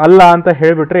ನಾವು ಅಲ್ಲ ಅಂತ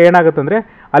ಹೇಳಿಬಿಟ್ರೆ ಏನಾಗುತ್ತಂದರೆ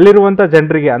ಅಲ್ಲಿರುವಂಥ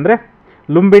ಜನರಿಗೆ, ಅಂದರೆ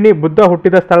ಲುಂಬಿನಿ ಬುದ್ಧ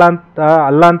ಹುಟ್ಟಿದ ಸ್ಥಳ ಅಂತ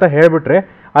ಅಲ್ಲ ಅಂತ ಹೇಳಿಬಿಟ್ರೆ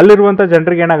ಅಲ್ಲಿರುವಂಥ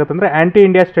ಜನರಿಗೆ ಏನಾಗುತ್ತೆ ಅಂದರೆ ಆ್ಯಂಟಿ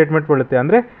ಇಂಡಿಯಾ ಸ್ಟೇಟ್ಮೆಂಟ್ ಬೀಳುತ್ತೆ.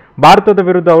 ಅಂದರೆ ಭಾರತದ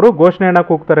ವಿರುದ್ಧ ಅವರು ಘೋಷಣೆಯನ್ನು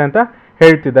ಕೂಗ್ತಾರೆ ಅಂತ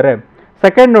ಹೇಳ್ತಿದ್ದಾರೆ.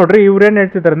 ಸೆಕೆಂಡ್ ನೋಡ್ರಿ, ಇವ್ರೇನು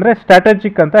ಹೇಳ್ತಿದ್ದಾರೆ ಅಂದರೆ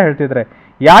ಸ್ಟ್ರಾಟಜಿಕ್ ಅಂತ ಹೇಳ್ತಿದ್ದಾರೆ.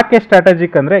 ಯಾಕೆ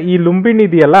ಸ್ಟ್ರಾಟಜಿಕ್ ಅಂದರೆ ಈ ಲುಂಬಿನಿ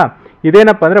ಇದೆಯಲ್ಲ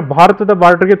ಇದೇನಪ್ಪ ಅಂದರೆ ಭಾರತದ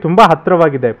ಬಾರ್ಡ್ರಿಗೆ ತುಂಬ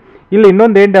ಹತ್ತಿರವಾಗಿದೆ. ಇಲ್ಲಿ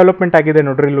ಇನ್ನೊಂದು ಏನು ಡೆವಲಪ್ಮೆಂಟ್ ಆಗಿದೆ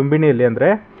ನೋಡ್ರಿ ಲುಂಬಿನಿಯಲ್ಲಿ ಅಂದರೆ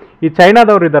ಈ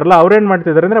ಚೈನಾದವ್ರು ಇದ್ದಾರಲ್ಲ ಅವ್ರೇನು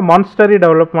ಮಾಡ್ತಿದ್ದಾರೆ ಅಂದರೆ ಮಾನ್ಸ್ಟರಿ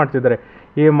ಡೆವಲಪ್ ಮಾಡ್ತಿದ್ದಾರೆ.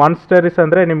 ಈ ಮಾನ್ಸ್ಟರೀಸ್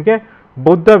ಅಂದರೆ ನಿಮಗೆ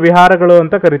ಬೌದ್ಧ ವಿಹಾರಗಳು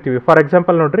ಅಂತ ಕರಿತೀವಿ. ಫಾರ್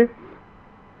ಎಕ್ಸಾಂಪಲ್ ನೋಡ್ರಿ,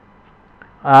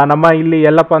 ನಮ್ಮ ಇಲ್ಲಿ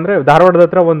ಎಲ್ಲಪ್ಪ ಅಂದರೆ ಧಾರವಾಡದ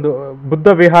ಹತ್ರ ಒಂದು ಬುದ್ಧ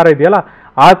ವಿಹಾರ ಇದೆಯಲ್ಲ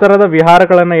ಆ ಥರದ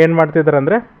ವಿಹಾರಗಳನ್ನು ಏನು ಮಾಡ್ತಿದ್ದಾರೆ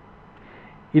ಅಂದರೆ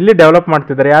ಇಲ್ಲಿ ಡೆವಲಪ್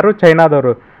ಮಾಡ್ತಿದ್ದಾರೆ. ಯಾರು?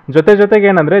 ಚೈನಾದವರು. ಜೊತೆಗೆ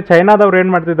ಏನಂದರೆ ಚೈನಾದವ್ರು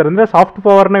ಏನು ಮಾಡ್ತಿದ್ದಾರೆ ಅಂದರೆ ಸಾಫ್ಟ್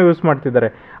ಪವರ್ನ ಯೂಸ್ ಮಾಡ್ತಿದ್ದಾರೆ.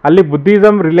 ಅಲ್ಲಿ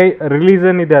ಬುದ್ಧಿಸಮ್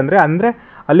ರಿಲಿಜನ್ ಇದೆ ಅಂದರೆ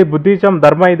ಅಲ್ಲಿ ಬುದ್ಧಿಸಮ್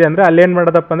ಧರ್ಮ ಇದೆ ಅಂದರೆ ಅಲ್ಲಿ ಏನು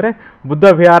ಮಾಡೋದಪ್ಪ ಅಂದರೆ ಬುದ್ಧ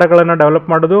ವಿಹಾರಗಳನ್ನು ಡೆವಲಪ್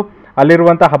ಮಾಡೋದು,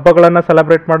 ಅಲ್ಲಿರುವಂಥ ಹಬ್ಬಗಳನ್ನು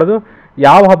ಸೆಲೆಬ್ರೇಟ್ ಮಾಡೋದು.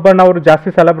 ಯಾವ ಹಬ್ಬನ ಅವರು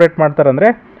ಜಾಸ್ತಿ ಸೆಲೆಬ್ರೇಟ್ ಮಾಡ್ತಾರೆ ಅಂದರೆ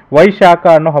ವೈಶಾಖ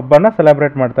ಅನ್ನೋ ಹಬ್ಬನ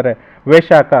ಸೆಲೆಬ್ರೇಟ್ ಮಾಡ್ತಾರೆ.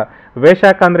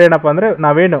 ವೇಶಾಖ ಅಂದರೆ ಏನಪ್ಪ ಅಂದರೆ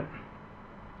ನಾವೇನು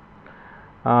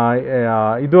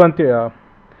ಇದು ಅಂತ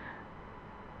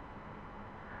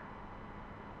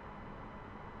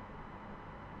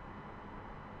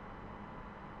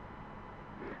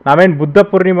ನಾವೇನು ಬುದ್ಧ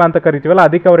ಪೂರ್ಣಿಮಾ ಅಂತ ಕರಿತೀವಲ್ಲ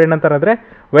ಅದಕ್ಕೆ ಅವ್ರು ಏನಂತಾರೆ ಅಂದರೆ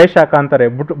ವೈಶಾಖ ಅಂತಾರೆ.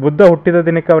 ಬುದ್ಧ ಹುಟ್ಟಿದ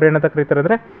ದಿನಕ್ಕೆ ಅವ್ರು ಏನಂತ ಕರೀತಾರೆ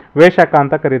ಅಂದರೆ ವೈಶಾಖ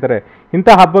ಅಂತ ಕರೀತಾರೆ. ಇಂಥ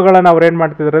ಹಬ್ಬಗಳನ್ನು ಅವ್ರು ಏನು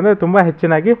ಮಾಡ್ತಿದ್ದಾರೆ ಅಂದರೆ ತುಂಬ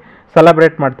ಹೆಚ್ಚಿನಾಗಿ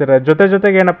ಸೆಲೆಬ್ರೇಟ್ ಮಾಡ್ತಿದ್ದಾರೆ.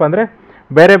 ಜೊತೆಗೆ ಏನಪ್ಪ ಅಂದರೆ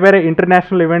ಬೇರೆ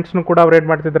ಇಂಟರ್ನ್ಯಾಷನಲ್ ಇವೆಂಟ್ಸ್ನು ಕೂಡ ಅವ್ರು ಏನು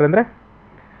ಮಾಡ್ತಿದ್ದಾರೆ ಅಂದರೆ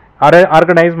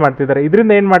ಆರ್ಗನೈಸ್ ಮಾಡ್ತಿದ್ದಾರೆ.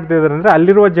 ಇದರಿಂದ ಏನು ಮಾಡ್ತಿದ್ದಾರೆ ಅಂದರೆ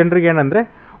ಅಲ್ಲಿರುವ ಜನರಿಗೆ ಏನಂದರೆ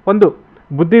ಒಂದು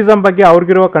ಬುದ್ಧಿಸಮ್ ಬಗ್ಗೆ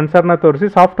ಅವ್ರಿಗಿರುವ ಕನ್ಸರ್ನ ತೋರಿಸಿ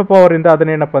ಸಾಫ್ಟ್ ಪವರಿಂದ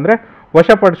ಅದನ್ನೇನಪ್ಪ ಅಂದರೆ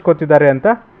ವಶಪಡಿಸ್ಕೊತಿದ್ದಾರೆ ಅಂತ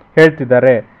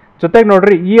ಹೇಳ್ತಿದ್ದಾರೆ. ಜೊತೆಗೆ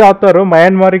ನೋಡ್ರಿ, ಈ ಆಥರು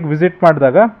ಮಯನ್ಮಾರಿಗೆ ವಿಸಿಟ್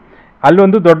ಮಾಡಿದಾಗ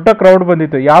ಅಲ್ಲೊಂದು ದೊಡ್ಡ ಕ್ರೌಡ್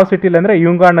ಬಂದಿತ್ತು. ಯಾವ ಸಿಟಿಲಿ ಅಂದರೆ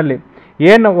ಯುಂಗಾನಲ್ಲಿ.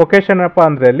 ಏನು ಒಕೇಶನ್ ಅಪ್ಪ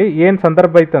ಅಂದರೆ ಅಲ್ಲಿ ಏನು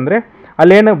ಸಂದರ್ಭ ಇತ್ತು ಅಂದರೆ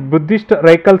ಅಲ್ಲೇನು ಬುದ್ಧಿಸ್ಟ್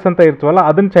ರೈಕಲ್ಸ್ ಅಂತ ಇರ್ತವಲ್ಲ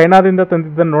ಅದನ್ನು ಚೈನಾದಿಂದ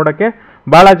ತಂದಿದ್ದನ್ನು ನೋಡೋಕ್ಕೆ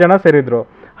ಭಾಳ ಜನ ಸೇರಿದ್ರು.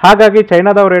 ಹಾಗಾಗಿ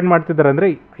ಚೈನಾದವ್ರು ಏನು ಮಾಡ್ತಿದ್ದಾರೆ ಅಂದರೆ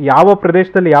ಯಾವ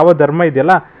ಪ್ರದೇಶದಲ್ಲಿ ಯಾವ ಧರ್ಮ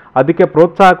ಇದೆಯಲ್ಲ ಅದಕ್ಕೆ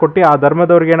ಪ್ರೋತ್ಸಾಹ ಕೊಟ್ಟು ಆ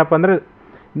ಧರ್ಮದವ್ರಿಗೆ ಏನಪ್ಪ ಅಂದರೆ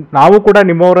ನಾವು ಕೂಡ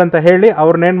ನಿಮ್ಮವರು ಅಂತ ಹೇಳಿ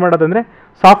ಅವ್ರನ್ನೇನು ಮಾಡೋದಂದರೆ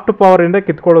ಸಾಫ್ಟ್ ಪವರಿಂದ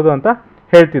ಕಿತ್ಕೊಳ್ಳೋದು ಅಂತ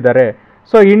ಹೇಳ್ತಿದ್ದಾರೆ.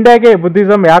 ಸೊ ಇಂಡಿಯಾಗೆ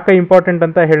ಬುದ್ಧಿಸಮ್ ಯಾಕೆ ಇಂಪಾರ್ಟೆಂಟ್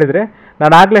ಅಂತ ಹೇಳಿದರೆ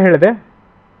ನಾನು ಆಗಲೇ ಹೇಳಿದೆ,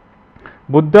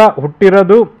 ಬುದ್ಧ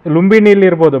ಹುಟ್ಟಿರೋದು ಲುಂಬಿನಿಯಲ್ಲಿ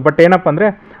ಇರ್ಬೋದು, ಬಟ್ ಏನಪ್ಪ ಅಂದರೆ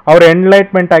ಅವ್ರ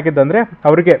ಎನ್ಲೈಟ್ಮೆಂಟ್ ಆಗಿದ್ದಂದರೆ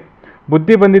ಅವರಿಗೆ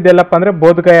ಬುದ್ಧಿ ಬಂದಿದ್ದೆಲ್ಲಪ್ಪ ಅಂದರೆ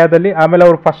ಬೋಧ್ಗಯಾದಲ್ಲಿ. ಆಮೇಲೆ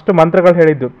ಅವ್ರು ಫಸ್ಟ್ ಮಂತ್ರಗಳು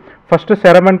ಹೇಳಿದ್ದು, ಫಸ್ಟ್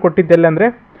ಸೆರೆಮನ್ ಕೊಟ್ಟಿದ್ದೆಲ್ಲ ಅಂದರೆ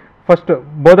ಫಸ್ಟ್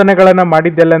ಬೋಧನೆಗಳನ್ನು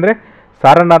ಮಾಡಿದ್ದೆಲ್ಲ ಅಂದರೆ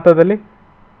ಸಾರನಾಥದಲ್ಲಿ.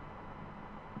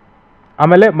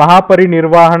 ಆಮೇಲೆ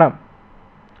ಮಹಾಪರಿನಿರ್ವಾಣ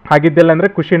ಆಗಿದ್ದೆಲ್ಲ ಅಂದರೆ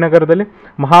ಕುಶಿನಗರದಲ್ಲಿ.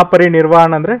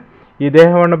 ಮಹಾಪರಿನಿರ್ವಾಣ ಅಂದರೆ ಈ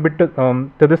ದೇಹವನ್ನು ಬಿಟ್ಟು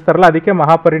ತೆಗೆಸ್ತಾರಲ್ಲ ಅದಕ್ಕೆ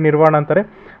ಮಹಾಪರಿನಿರ್ವಾಣ ಅಂತಾರೆ.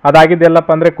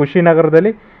 ಅದಾಗಿದ್ದೆಲ್ಲಪ್ಪ ಅಂದರೆ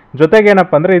ಕುಶಿನಗರದಲ್ಲಿ.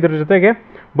 ಜೊತೆಗೇನಪ್ಪ ಅಂದರೆ ಇದ್ರ ಜೊತೆಗೆ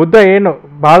ಬುದ್ಧ ಏನು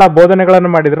ಭಾಳ ಬೋಧನೆಗಳನ್ನು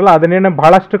ಮಾಡಿದ್ರಲ್ಲ ಅದನ್ನೇನು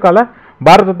ಭಾಳಷ್ಟು ಕಾಲ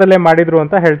ಭಾರತದಲ್ಲೇ ಮಾಡಿದರು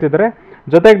ಅಂತ ಹೇಳ್ತಿದ್ದಾರೆ.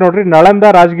 ಜೊತೆಗೆ ನೋಡ್ರಿ ನಳಂದ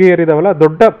ರಾಜಗೀರ್ ಇದಾವಲ್ಲ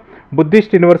ದೊಡ್ಡ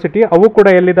ಬುದ್ಧಿಸ್ಟ್ ಯೂನಿವರ್ಸಿಟಿ, ಅವು ಕೂಡ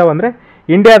ಎಲ್ಲಿದ್ದಾವೆ ಅಂದರೆ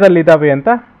ಇಂಡಿಯಾದಲ್ಲಿದ್ದಾವೆ ಅಂತ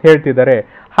ಹೇಳ್ತಿದ್ದಾರೆ.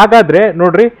 ಹಾಗಾದರೆ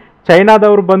ನೋಡ್ರಿ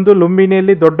ಚೈನಾದವರು ಬಂದು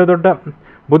ಲುಂಬಿನಿಯಲ್ಲಿ ದೊಡ್ಡ ದೊಡ್ಡ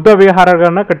ಬುದ್ಧ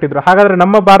ವಿಹಾರಗಳನ್ನ ಕಟ್ಟಿದ್ರು. ಹಾಗಾದರೆ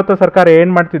ನಮ್ಮ ಭಾರತ ಸರ್ಕಾರ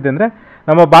ಏನು ಮಾಡ್ತಿದೆ ಅಂದರೆ,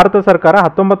 ನಮ್ಮ ಭಾರತ ಸರ್ಕಾರ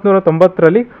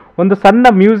 1990ರಲ್ಲಿ ಒಂದು ಸಣ್ಣ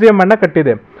ಮ್ಯೂಸಿಯಂ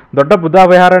ಕಟ್ಟಿದೆ. ದೊಡ್ಡ ಬುದ್ಧ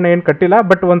ವಿಹಾರನ ಏನು ಕಟ್ಟಿಲ್ಲ,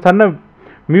 ಬಟ್ ಒಂದು ಸಣ್ಣ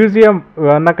ಮ್ಯೂಸಿಯಂ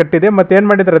ಕಟ್ಟಿದೆ. ಮತ್ತು ಏನು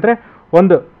ಮಾಡಿದ್ದಾರೆ ಅಂದರೆ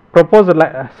ಒಂದು proposal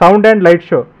sound and light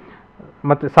show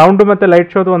ಮತ್ತು ಸೌಂಡು ಮತ್ತು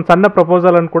ಲೈಟ್ ಶೋದು ಒಂದು ಸಣ್ಣ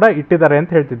ಪ್ರಪೋಸಲನ್ನು ಕೂಡ ಇಟ್ಟಿದ್ದಾರೆ ಅಂತ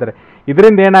ಹೇಳ್ತಿದ್ದಾರೆ.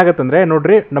 ಇದರಿಂದ ಏನಾಗುತ್ತಂದರೆ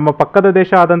ನೋಡ್ರಿ, ನಮ್ಮ ಪಕ್ಕದ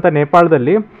ದೇಶ ಆದಂಥ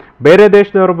ನೇಪಾಳದಲ್ಲಿ ಬೇರೆ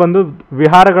ದೇಶದವರು ಬಂದು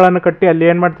ವಿಹಾರಗಳನ್ನು ಕಟ್ಟಿ ಅಲ್ಲಿ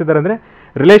ಏನು ಮಾಡ್ತಿದ್ದಾರೆ ಅಂದರೆ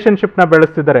ರಿಲೇಷನ್ಶಿಪ್ನ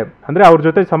ಬೆಳೆಸ್ತಿದ್ದಾರೆ. ಅಂದರೆ ಅವ್ರ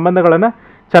ಜೊತೆ ಸಂಬಂಧಗಳನ್ನು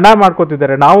ಚೆನ್ನಾಗಿ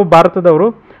ಮಾಡ್ಕೋತಿದ್ದಾರೆ. ನಾವು ಭಾರತದವರು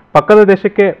ಪಕ್ಕದ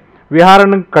ದೇಶಕ್ಕೆ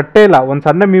ವಿಹಾರನ ಕಟ್ಟೇ ಇಲ್ಲ, ಒಂದು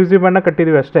ಸಣ್ಣ ಮ್ಯೂಸಿಯಮನ್ನು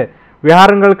ಕಟ್ಟಿದ್ದೀವಿ ಅಷ್ಟೇ,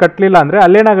 ವಿಹಾರಗಳು ಕಟ್ಟಲಿಲ್ಲ ಅಂದರೆ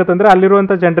ಅಲ್ಲೇನಾಗುತ್ತೆ ಅಂದರೆ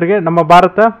ಅಲ್ಲಿರುವಂಥ ಜನರಿಗೆ ನಮ್ಮ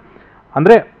ಭಾರತ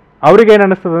ಅಂದರೆ ಅವ್ರಿಗೆ ಏನು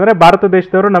ಅನ್ನಿಸ್ತದೆ ಅಂದರೆ ಭಾರತ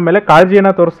ದೇಶದವರು ನಮ್ಮ ಮೇಲೆ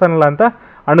ಕಾಳಜಿಯನ್ನು ತೋರಿಸ್ತಾನಲ್ಲ ಅಂತ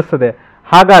ಅನ್ನಿಸ್ತದೆ.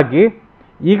 ಹಾಗಾಗಿ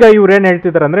ಈಗ ಇವ್ರು ಏನು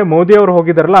ಹೇಳ್ತಿದ್ದಾರೆ ಅಂದರೆ ಮೋದಿಯವರು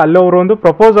ಹೋಗಿದ್ದಾರಲ್ಲ ಅಲ್ಲಿ ಅವರು ಒಂದು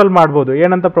ಪ್ರಪೋಸಲ್ ಮಾಡ್ಬೋದು.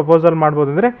 ಏನಂತ ಪ್ರಪೋಸಲ್ ಮಾಡ್ಬೋದು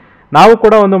ಅಂದರೆ ನಾವು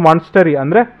ಕೂಡ ಒಂದು ಮಾನ್ಸ್ಟರಿ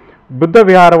ಅಂದರೆ ಬುದ್ಧ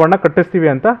ವಿಹಾರವನ್ನು ಕಟ್ಟಿಸ್ತೀವಿ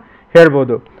ಅಂತ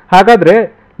ಹೇಳ್ಬೋದು. ಹಾಗಾದರೆ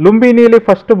ಲುಂಬಿನಿಯಲ್ಲಿ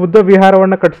ಫಸ್ಟ್ ಬುದ್ಧ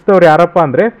ವಿಹಾರವನ್ನು ಕಟ್ಟಿಸಿದವ್ರು ಯಾರಪ್ಪ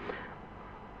ಅಂದರೆ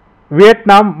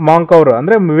ವಿಯೆಟ್ನಾಂ ಮಾಂಕ್ ಅವರು,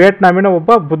 ಅಂದರೆ ವಿಯೆಟ್ನಾಮಿನ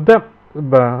ಒಬ್ಬ ಬುದ್ಧ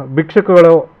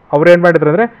ಭಿಕ್ಷುಕಗಳು. ಅವ್ರು ಏನು ಮಾಡಿದ್ರು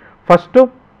ಅಂದರೆ ಫಸ್ಟು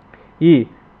ಈ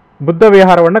ಬುದ್ಧ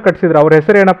ವಿಹಾರವನ್ನು ಕಟ್ಟಿಸಿದ್ರು. ಅವ್ರ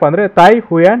ಹೆಸರು ಏನಪ್ಪ ಅಂದರೆ ತಾಯ್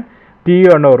ಹುಯಾನ್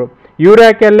ಟಿಯು ಅನ್ನೋರು. ಇವ್ರು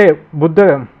ಯಾಕೆ ಅಲ್ಲಿ ಬುದ್ಧ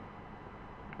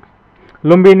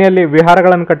ಲುಂಬಿನಿಯಲ್ಲಿ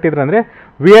ವಿಹಾರಗಳನ್ನು ಕಟ್ಟಿದ್ರು ಅಂದರೆ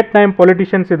ವಿಯೆಟ್ನಾಮ್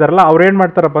ಪೊಲಿಟಿಷಿಯನ್ಸ್ ಇದಾರಲ್ಲ ಅವ್ರು ಏನು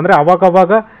ಮಾಡ್ತಾರಪ್ಪ ಅಂದರೆ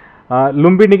ಅವಾಗವಾಗ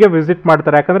ಲುಂಬಿನಿಗೆ ವಿಸಿಟ್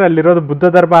ಮಾಡ್ತಾರೆ. ಯಾಕಂದರೆ ಅಲ್ಲಿರೋದು ಬುದ್ಧ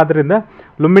ಧರ್ಮ ಆದ್ದರಿಂದ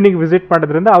ಲುಂಬಿನಿಗೆ ವಿಸಿಟ್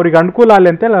ಮಾಡೋದ್ರಿಂದ ಅವ್ರಿಗೆ ಅನುಕೂಲ ಆಗಲಿ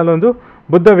ಅಂತೇಳಿ ಅಲ್ಲೊಂದು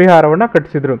ಬುದ್ಧ ವಿಹಾರವನ್ನು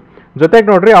ಕಟ್ಟಿಸಿದ್ರು. ಜೊತೆಗೆ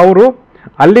ನೋಡ್ರಿ ಅವರು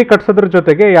ಅಲ್ಲಿ ಕಟ್ಸೋದ್ರ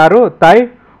ಜೊತೆಗೆ ಯಾರು ತಾಯ್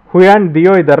ಹುಯಾನ್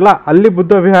ದಿಯೋ ಇದ್ದಾರಲ್ಲ ಅಲ್ಲಿ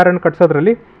ಬುದ್ಧ ವಿಹಾರನ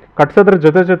ಕಟ್ಸೋದ್ರ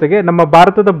ಜೊತೆಗೆ ನಮ್ಮ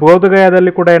ಭಾರತದ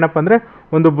ಬೋಧಗಯಾದಲ್ಲಿ ಕೂಡ ಏನಪ್ಪ ಅಂದರೆ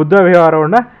ಒಂದು ಬುದ್ಧ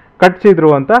ವಿಹಾರವನ್ನು ಕಟ್ಟಿಸಿದ್ರು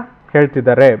ಅಂತ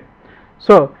ಹೇಳ್ತಿದ್ದಾರೆ.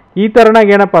 ಸೊ ಈ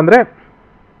ಥರನಾಗ ಏನಪ್ಪ ಅಂದರೆ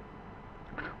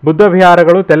ಬುದ್ಧ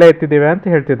ವಿಹಾರಗಳು ತಲೆ ಎತ್ತಿದ್ದೇವೆ ಅಂತ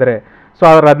ಹೇಳ್ತಿದ್ದಾರೆ. ಸೊ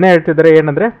ಅವ್ರು ಅದನ್ನೇ ಹೇಳ್ತಿದ್ದಾರೆ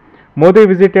ಏನಂದರೆ ಮೋದಿ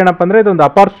ವಿಸಿಟ್ ಏನಪ್ಪ ಅಂದರೆ ಇದೊಂದು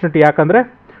ಅಪಾರ್ಚುನಿಟಿ, ಯಾಕಂದರೆ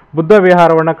ಬುದ್ಧ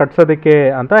ವಿಹಾರವನ್ನು ಕಟ್ಸೋದಕ್ಕೆ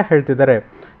ಅಂತ ಹೇಳ್ತಿದ್ದಾರೆ.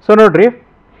 ಸೊ ನೋಡ್ರಿ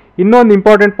ಇನ್ನೊಂದು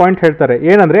ಇಂಪಾರ್ಟೆಂಟ್ ಪಾಯಿಂಟ್ ಹೇಳ್ತಾರೆ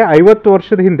ಏನಂದರೆ 50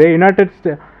 ವರ್ಷದ ಹಿಂದೆ ಯುನೈಟೆಡ್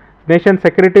ನೇಷನ್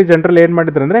ಸೆಕ್ರೆಟರಿ ಜನರಲ್ ಏನು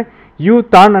ಮಾಡಿದ್ರು ಅಂದರೆ ಯು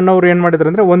ತಾನ್ ಅನ್ನೋರು ಏನು ಮಾಡಿದ್ರು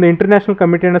ಅಂದರೆ ಒಂದು ಇಂಟರ್ನ್ಯಾಷನಲ್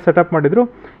ಕಮಿಟಿಯನ್ನು ಸೆಟಪ್ ಮಾಡಿದ್ರು.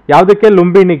 ಯಾವುದಕ್ಕೆ?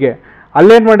 ಲುಂಬಿನಿಗೆ.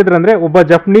 ಅಲ್ಲೇನು ಮಾಡಿದ್ರು ಅಂದರೆ ಒಬ್ಬ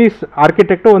ಜಪನೀಸ್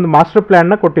ಆರ್ಕಿಟೆಕ್ಟು ಒಂದು ಮಾಸ್ಟರ್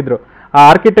ಪ್ಲ್ಯಾನ್ನ ಕೊಟ್ಟಿದ್ರು. ಆ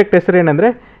ಆರ್ಕಿಟೆಕ್ಟ್ ಹೆಸರು ಏನಂದರೆ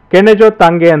ಕೆನೆಜೋ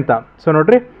ತಾಂಗೆ ಅಂತ. ಸೊ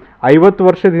ನೋಡ್ರಿ 50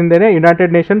 ವರ್ಷದ ಹಿಂದೆಯೇ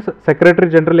ಯುನೈಟೆಡ್ ನೇಷನ್ಸ್ ಸೆಕ್ರೆಟರಿ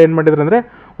ಜನರಲ್ ಏನು ಮಾಡಿದ್ರು ಅಂದರೆ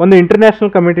ಒಂದು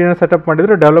ಇಂಟರ್ನ್ಯಾಷನಲ್ ಕಮಿಟಿನ ಸೆಟಪ್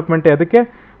ಮಾಡಿದ್ರು ಡೆವಲಪ್ಮೆಂಟ್, ಅದಕ್ಕೆ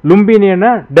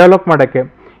ಲುಂಬಿನಿಯನ್ನು ಡೆವಲಪ್ ಮಾಡೋಕ್ಕೆ.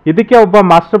 ಇದಕ್ಕೆ ಒಬ್ಬ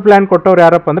ಮಾಸ್ಟರ್ ಪ್ಲ್ಯಾನ್ ಕೊಟ್ಟವ್ರು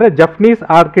ಯಾರಪ್ಪ ಅಂದರೆ ಜಪನೀಸ್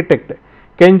ಆರ್ಕಿಟೆಕ್ಟ್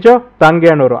ಕೆಂಜೋ ತಾಂಗೆ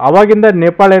ಅನ್ನೋರು. ಅವಾಗಿಂದ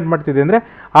ನೇಪಾಳ ಏನು ಮಾಡ್ತಿದೆ ಅಂದರೆ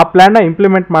ಆ ಪ್ಲ್ಯಾನ್ನ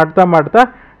ಇಂಪ್ಲಿಮೆಂಟ್ ಮಾಡ್ತಾ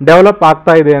ಡೆವಲಪ್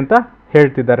ಆಗ್ತಾ ಇದೆ ಅಂತ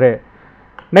ಹೇಳ್ತಿದ್ದಾರೆ.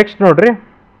 ನೆಕ್ಸ್ಟ್ ನೋಡ್ರಿ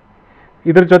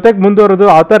ಇದ್ರ ಜೊತೆಗೆ ಮುಂದುವರೆದು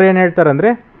ಆಥರ್ ಏನು ಹೇಳ್ತಾರೆ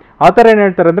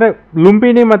ಅಂದರೆ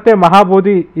ಲುಂಬಿನಿ ಮತ್ತು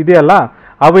ಮಹಾಬೋಧಿ ಇದೆಯಲ್ಲ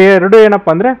ಅವು ಎರಡು ಏನಪ್ಪ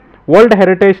ಅಂದರೆ ವರ್ಲ್ಡ್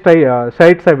ಹೆರಿಟೇಜ್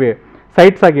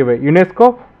ಸೈಟ್ಸ್ ಆಗಿವೆ. ಯುನೆಸ್ಕೋ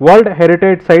ವರ್ಲ್ಡ್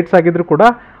ಹೆರಿಟೇಜ್ ಸೈಟ್ಸ್ ಆಗಿದ್ರು ಕೂಡ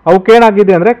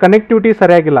ಅವಕ್ಕೇನಾಗಿದೆ ಅಂದರೆ ಕನೆಕ್ಟಿವಿಟಿ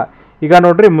ಸರಿಯಾಗಿಲ್ಲ. ಈಗ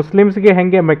ನೋಡ್ರಿ ಮುಸ್ಲಿಮ್ಸ್ಗೆ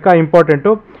ಹೆಂಗೆ ಮೆಕ್ಕಾ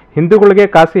ಇಂಪಾರ್ಟೆಂಟು, ಹಿಂದೂಗಳಿಗೆ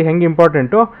ಕಾಶಿ ಹೆಂಗೆ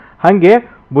ಇಂಪಾರ್ಟೆಂಟು, ಹಾಗೆ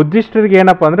ಬುದ್ಧಿಸ್ಟರಿಗೆ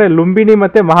ಏನಪ್ಪ ಅಂದರೆ ಲುಂಬಿನಿ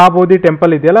ಮತ್ತು ಮಹಾಬೋಧಿ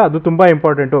ಟೆಂಪಲ್ ಇದೆಯಲ್ಲ ಅದು ತುಂಬ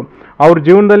ಇಂಪಾರ್ಟೆಂಟು. ಅವ್ರ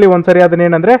ಜೀವನದಲ್ಲಿ ಒಂದ್ಸರಿ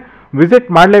ಅದನ್ನೇನೆಂದರೆ ವಿಸಿಟ್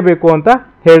ಮಾಡಲೇಬೇಕು ಅಂತ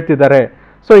ಹೇಳ್ತಿದ್ದಾರೆ.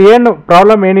 ಸೊ ಏನು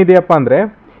ಪ್ರಾಬ್ಲಮ್ ಏನಿದೆಯಪ್ಪ ಅಂದರೆ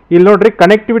ಇಲ್ಲಿ ನೋಡ್ರಿ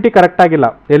ಕನೆಕ್ಟಿವಿಟಿ ಕರೆಕ್ಟ್ ಆಗಿಲ್ಲ.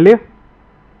 ಎಲ್ಲಿ?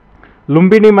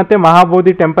 ಲುಂಬಿನಿ ಮತ್ತು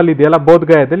ಮಹಾಬೋಧಿ ಟೆಂಪಲ್ ಇದೆಯಲ್ಲ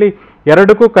ಬೋಧಗಯಾದಲ್ಲಿ,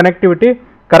 ಎರಡಕ್ಕೂ ಕನೆಕ್ಟಿವಿಟಿ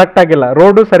ಕರೆಕ್ಟ್ ಆಗಿಲ್ಲ,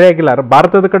 ರೋಡು ಸರಿಯಾಗಿಲ್ಲ.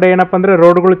 ಭಾರತದ ಕಡೆ ಏನಪ್ಪ ಅಂದರೆ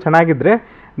ರೋಡ್ಗಳು ಚೆನ್ನಾಗಿದ್ದರೆ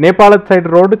ನೇಪಾಳದ ಸೈಡ್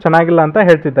ರೋಡ್ ಚೆನ್ನಾಗಿಲ್ಲ ಅಂತ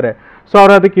ಹೇಳ್ತಿದ್ದಾರೆ. ಸೊ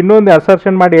ಅವ್ರು ಅದಕ್ಕೆ ಇನ್ನೊಂದು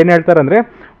ಅಸರ್ಷನ್ ಮಾಡಿ ಏನು ಹೇಳ್ತಾರೆ ಅಂದರೆ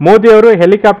ಮೋದಿಯವರು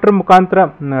ಹೆಲಿಕಾಪ್ಟರ್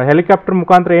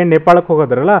ಮುಖಾಂತರ ಏನು ನೇಪಾಳಕ್ಕೆ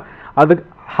ಹೋಗೋದ್ರಲ್ಲ ಅದಕ್ಕೆ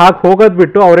ಹಾಗೆ ಹೋಗೋದು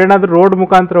ಬಿಟ್ಟು ಅವ್ರೇನಾದರೂ ರೋಡ್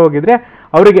ಮುಖಾಂತರ ಹೋಗಿದ್ರೆ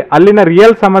ಅವರಿಗೆ ಅಲ್ಲಿನ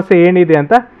ರಿಯಲ್ ಸಮಸ್ಯೆ ಏನಿದೆ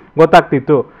ಅಂತ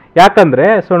ಗೊತ್ತಾಗ್ತಿತ್ತು. ಯಾಕಂದರೆ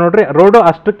ಸೊ ನೋಡ್ರಿ ರೋಡು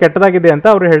ಅಷ್ಟು ಕೆಟ್ಟದಾಗಿದೆ ಅಂತ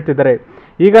ಅವರು ಹೇಳ್ತಿದ್ದಾರೆ.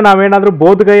 ಈಗ ನಾವೇನಾದರೂ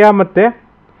ಬೋಧಗಯಾ ಮತ್ತು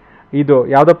ಇದು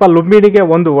ಯಾವುದಪ್ಪ ಲುಂಬಿನಿಗೆ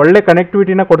ಒಂದು ಒಳ್ಳೆ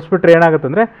ಕನೆಕ್ಟಿವಿಟಿನ ಕೊಡಿಸ್ಬಿಟ್ರೆ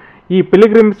ಏನಾಗುತ್ತಂದರೆ ಈ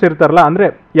ಪಿಲಿಗ್ರಿಮ್ಸ್ ಇರ್ತಾರಲ್ಲ ಅಂದರೆ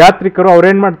ಯಾತ್ರಿಕರು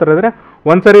ಅವ್ರೇನು ಮಾಡ್ತಾರೆ ಅಂದರೆ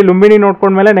ಒಂದ್ಸರಿ ಲುಂಬಿನಿ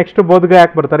ನೋಡ್ಕೊಂಡ್ಮೇಲೆ ನೆಕ್ಸ್ಟ್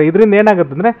ಬೋಧಗಯಾಕ್ಕೆ ಬರ್ತಾರೆ. ಇದರಿಂದ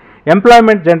ಏನಾಗುತ್ತೆ ಅಂದರೆ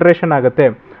ಎಂಪ್ಲಾಯ್ಮೆಂಟ್ ಜನ್ರೇಷನ್ ಆಗುತ್ತೆ.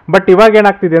 ಬಟ್ ಇವಾಗ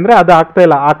ಏನಾಗ್ತಿದೆ ಅಂದರೆ ಅದು ಆಗ್ತಾ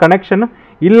ಇಲ್ಲ, ಆ ಕನೆಕ್ಷನ್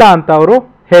ಇಲ್ಲ ಅಂತ ಅವರು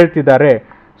ಹೇಳ್ತಿದ್ದಾರೆ.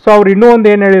 ಸೊ ಅವ್ರು ಇನ್ನೂ ಒಂದು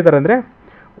ಏನು ಹೇಳಿದ್ದಾರೆ ಅಂದರೆ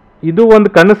ಇದು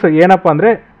ಒಂದು ಕನಸು ಏನಪ್ಪ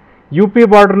ಅಂದರೆ UP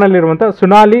ಬಾರ್ಡರ್ನಲ್ಲಿರುವಂಥ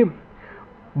ಸುನಾಲಿ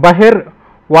ಬಹೇರ್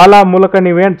ವಾಲಾ ಮೂಲಕ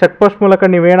ನೀವೇನು ಚೆಕ್ ಪೋಸ್ಟ್ ಮೂಲಕ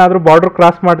ನೀವೇನಾದರೂ ಬಾರ್ಡರ್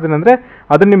ಕ್ರಾಸ್ ಮಾಡ್ತೀನಿ ಅಂದರೆ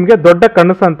ಅದು ನಿಮಗೆ ದೊಡ್ಡ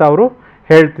ಕನಸು ಅಂತ ಅವರು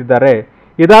ಹೇಳ್ತಿದ್ದಾರೆ.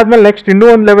 ಇದಾದಮೇಲೆ ನೆಕ್ಸ್ಟ್ ಇನ್ನೂ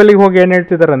ಒಂದು ಲೆವೆಲಿಗೆ ಹೋಗಿ ಏನು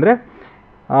ಹೇಳ್ತಿದ್ದಾರೆ ಅಂದರೆ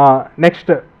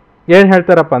ನೆಕ್ಸ್ಟ್ ಏನು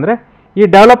ಹೇಳ್ತಾರಪ್ಪ ಅಂದರೆ ಈ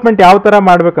ಡೆವಲಪ್ಮೆಂಟ್ ಯಾವ ಥರ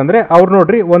ಮಾಡಬೇಕಂದ್ರೆ ಅವ್ರು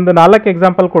ನೋಡ್ರಿ ಒಂದು 4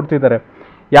 ಎಕ್ಸಾಂಪಲ್ ಕೊಡ್ತಿದ್ದಾರೆ.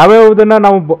 ಯಾವ್ಯಾವುದನ್ನು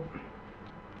ನಾವು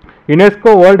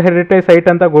ಯುನೆಸ್ಕೋ ವರ್ಲ್ಡ್ ಹೆರಿಟೇಜ್ ಸೈಟ್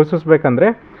ಅಂತ ಘೋಷಿಸ್ಬೇಕಂದ್ರೆ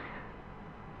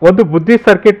ಒಂದು ಬುದ್ಧಿಸ್ಟ್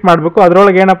ಸರ್ಕಿಟ್ ಮಾಡಬೇಕು.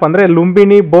 ಅದರೊಳಗೆ ಏನಪ್ಪ ಅಂದರೆ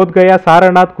ಲುಂಬಿನಿ, ಬೋಧಗಯಾ,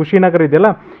 ಸಾರನಾಥ್, ಕುಶಿನಗರ್ ಇದೆಯಲ್ಲ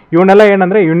ಇವನ್ನೆಲ್ಲ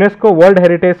ಏನಂದರೆ ಯುನೆಸ್ಕೋ ವರ್ಲ್ಡ್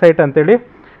ಹೆರಿಟೇಜ್ ಸೈಟ್ ಅಂತೇಳಿ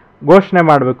ಘೋಷಣೆ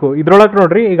ಮಾಡಬೇಕು. ಇದ್ರೊಳಗೆ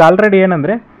ನೋಡ್ರಿ ಈಗ ಆಲ್ರೆಡಿ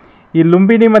ಏನಂದರೆ ಈ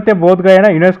ಲುಂಬಿನಿ ಮತ್ತು ಬೋಧ್ಗಯನ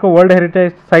ಯುನೆಸ್ಕೋ ವರ್ಲ್ಡ್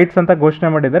ಹೆರಿಟೇಜ್ ಸೈಟ್ಸ್ ಅಂತ ಘೋಷಣೆ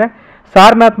ಮಾಡಿದ್ದಾರೆ.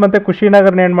 ಸಾರನಾಥ್ ಮತ್ತು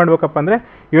ಕುಶಿನಗರ್ನ ಏನು ಮಾಡಬೇಕಪ್ಪ ಅಂದರೆ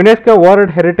ಯುನೆಸ್ಕೋ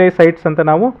ವರ್ಲ್ಡ್ ಹೆರಿಟೇಜ್ ಸೈಟ್ಸ್ ಅಂತ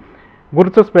ನಾವು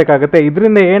ಗುರುತಿಸ್ಬೇಕಾಗತ್ತೆ.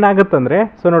 ಇದರಿಂದ ಏನಾಗುತ್ತಂದರೆ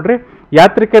ಸೊ ನೋಡ್ರಿ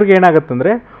ಯಾತ್ರಿಕರಿಗೆ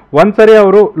ಏನಾಗುತ್ತಂದರೆ ಒಂದು ಸರಿ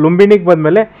ಅವರು ಲುಂಬಿನಿಗೆ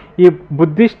ಬಂದಮೇಲೆ ಈ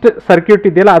ಬುದ್ಧಿಸ್ಟ್ ಸರ್ಕ್ಯೂಟ್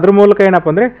ಇದೆಯಲ್ಲ ಅದ್ರ ಮೂಲಕ ಏನಪ್ಪ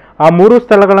ಅಂದರೆ ಆ 3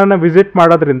 ಸ್ಥಳಗಳನ್ನು ವಿಸಿಟ್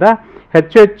ಮಾಡೋದ್ರಿಂದ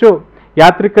ಹೆಚ್ಚು ಹೆಚ್ಚು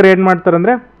ಯಾತ್ರಿಕರು ಏನು ಮಾಡ್ತಾರೆ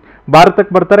ಅಂದರೆ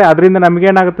ಭಾರತಕ್ಕೆ ಬರ್ತಾರೆ. ಅದರಿಂದ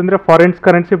ನಮಗೇನಾಗುತ್ತೆ ಅಂದರೆ ಫಾರಿನ್ಸ್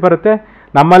ಕರೆನ್ಸಿ ಬರುತ್ತೆ,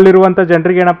 ನಮ್ಮಲ್ಲಿರುವಂಥ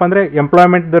ಜನರಿಗೆ ಏನಪ್ಪ ಅಂದರೆ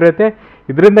ಎಂಪ್ಲಾಯ್ಮೆಂಟ್ ದೊರೆಯುತ್ತೆ.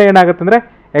 ಇದರಿಂದ ಏನಾಗುತ್ತೆ ಅಂದರೆ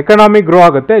ಎಕನಾಮಿ ಗ್ರೋ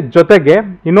ಆಗುತ್ತೆ. ಜೊತೆಗೆ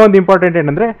ಇನ್ನೊಂದು ಇಂಪಾರ್ಟೆಂಟ್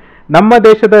ಏನಂದರೆ ನಮ್ಮ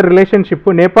ದೇಶದ ರಿಲೇಷನ್ಶಿಪ್ಪು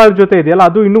ನೇಪಾಳ ಜೊತೆ ಇದೆಯಲ್ಲ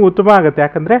ಅದು ಇನ್ನೂ ಉತ್ತಮ ಆಗುತ್ತೆ.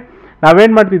 ಯಾಕಂದರೆ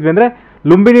ನಾವೇನು ಮಾಡ್ತಿದ್ವಿ ಅಂದರೆ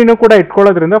ಲುಂಬಿನಿನೂ ಕೂಡ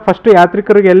ಇಟ್ಕೊಳ್ಳೋದ್ರಿಂದ ಫಸ್ಟ್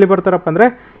ಯಾತ್ರಿಕರಿಗೆ ಎಲ್ಲಿ ಬರ್ತಾರಪ್ಪ ಅಂದರೆ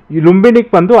ಈ ಲುಂಬಿನಿಗೆ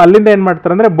ಬಂದು ಅಲ್ಲಿಂದ ಏನು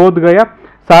ಮಾಡ್ತಾರೆ ಅಂದರೆ ಬೋಧ್ಗಯ,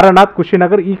 ಸಾರನಾಥ್,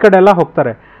 ಕುಶಿನಗರ್ ಈ ಕಡೆ ಎಲ್ಲ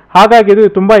ಹೋಗ್ತಾರೆ. ಹಾಗಾಗಿ ಇದು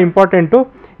ತುಂಬ ಇಂಪಾರ್ಟೆಂಟು.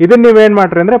 ಇದನ್ನು ನೀವೇನು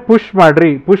ಮಾಡಿರಿ ಅಂದರೆ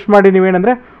ಪುಷ್ ಮಾಡಿ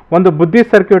ನೀವೇನಂದರೆ ಒಂದು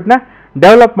ಬುದ್ಧಿಸ್ಟ್ ಸರ್ಕ್ಯೂಟ್ನ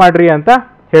ಡೆವಲಪ್ ಮಾಡಿರಿ ಅಂತ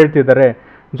ಹೇಳ್ತಿದ್ದಾರೆ.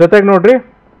 ಜೊತೆಗೆ ನೋಡ್ರಿ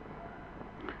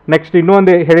ನೆಕ್ಸ್ಟ್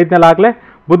ಇನ್ನೊಂದು ಹೇಳಿದ್ನಲ್ಲ ಆಗಲೇ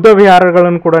ಬುದ್ಧ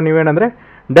ವಿಹಾರಗಳನ್ನು ಕೂಡ ನೀವೇನಂದರೆ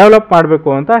ಡೆವಲಪ್ ಮಾಡಬೇಕು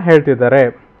ಅಂತ ಹೇಳ್ತಿದ್ದಾರೆ.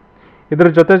 ಇದ್ರ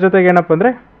ಜೊತೆಗೆ ಏನಪ್ಪ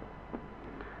ಅಂದರೆ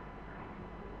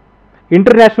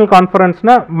ಇಂಟರ್ನ್ಯಾಷನಲ್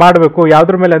ಕಾನ್ಫರೆನ್ಸ್ನ ಮಾಡಬೇಕು.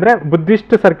 ಯಾವುದ್ರ ಮೇಲೆ ಅಂದರೆ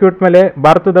ಬುದ್ಧಿಸ್ಟ್ ಸರ್ಕ್ಯೂಟ್ ಮೇಲೆ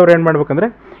ಭಾರತದವ್ರು ಏನು ಮಾಡಬೇಕಂದ್ರೆ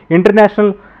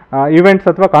ಇಂಟರ್ನ್ಯಾಷನಲ್ ಇವೆಂಟ್ಸ್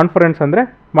ಅಥವಾ ಕಾನ್ಫರೆನ್ಸ್ ಅಂದರೆ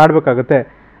ಮಾಡಬೇಕಾಗುತ್ತೆ.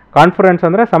 ಕಾನ್ಫರೆನ್ಸ್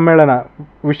ಅಂದರೆ ಸಮ್ಮೇಳನ,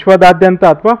 ವಿಶ್ವದಾದ್ಯಂತ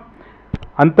ಅಥವಾ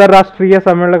ಅಂತಾರಾಷ್ಟ್ರೀಯ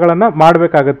ಸಮ್ಮೇಳನಗಳನ್ನು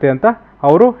ಮಾಡಬೇಕಾಗತ್ತೆ ಅಂತ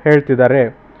ಅವರು ಹೇಳ್ತಿದ್ದಾರೆ.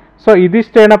 ಸೊ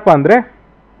ಇದಿಷ್ಟೇನಪ್ಪ ಅಂದರೆ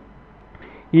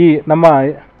ಈ ನಮ್ಮ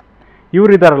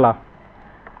ಇವರಿದ್ದಾರಲ್ಲ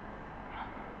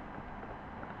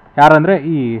ಯಾರಂದರೆ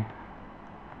ಈ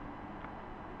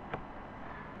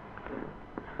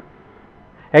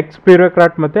ಎಕ್ಸ್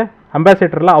ಬ್ಯೂರೋಕ್ರಾಟ್ ಮತ್ತು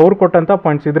ಅಂಬಾಸಿಡರ್ಲ್ಲ ಅವ್ರು ಕೊಟ್ಟಂಥ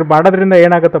ಪಾಯಿಂಟ್ಸ್. ಇದ್ರ ಮಾಡೋದ್ರಿಂದ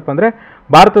ಏನಾಗುತ್ತಪ್ಪ ಅಂದರೆ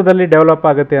ಭಾರತದಲ್ಲಿ ಡೆವಲಪ್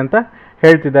ಆಗುತ್ತೆ ಅಂತ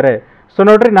ಹೇಳ್ತಿದ್ದಾರೆ. ಸೊ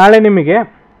ನೋಡ್ರಿ ನಾಳೆ ನಿಮಗೆ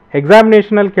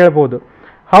ಎಕ್ಸಾಮಿನೇಷನಲ್ಲಿ ಕೇಳ್ಬೋದು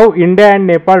how India and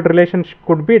Nepal relations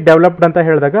could be developed ಅಂತ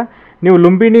ಹೇಳಿದಾಗ ನೀವು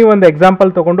ಲುಂಬಿನಿ ಒಂದು ಎಕ್ಸಾಂಪಲ್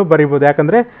ತೊಗೊಂಡು ಬರಿಬೋದು.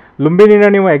 ಯಾಕಂದರೆ ಲುಂಬಿನಿನ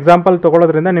ನೀವು ಎಕ್ಸಾಂಪಲ್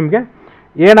ತೊಗೊಳೋದ್ರಿಂದ ನಿಮಗೆ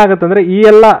ಏನಾಗುತ್ತಂದರೆ ಈ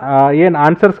ಎಲ್ಲ ಏನು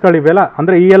ಆನ್ಸರ್ಸ್ಗಳಿವೆಲ್ಲ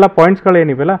ಅಂದರೆ ಈ ಎಲ್ಲ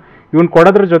ಪಾಯಿಂಟ್ಸ್ಗಳೇನಿವೆಲ್ಲ ಇವನ್ನ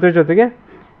ಕೊಡೋದ್ರ ಜೊತೆಗೆ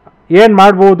ಏನು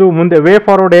ಮಾಡ್ಬೋದು ಮುಂದೆ ವೇ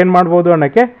ಫಾರ್ವರ್ಡ್ ಏನು ಮಾಡ್ಬೋದು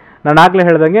ಅನ್ನೋಕ್ಕೆ ನಾನು ಆಗಲೇ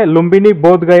ಹೇಳ್ದಂಗೆ ಲುಂಬಿನಿ,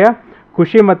 ಬೋಧ್ಗಯ,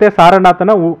 ಕುಶಿ ಮತ್ತು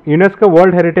ಸಾರನಾಥನ ಯುನೆಸ್ಕೋ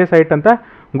ವರ್ಲ್ಡ್ ಹೆರಿಟೇಜ್ ಸೈಟ್ ಅಂತ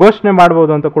ಘೋಷಣೆ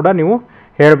ಮಾಡ್ಬೋದು ಅಂತ ಕೂಡ ನೀವು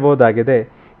ಹೇಳ್ಬೋದಾಗಿದೆ.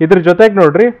 ಇದ್ರ ಜೊತೆಗೆ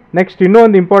ನೋಡ್ರಿ ನೆಕ್ಸ್ಟ್ ಇನ್ನೂ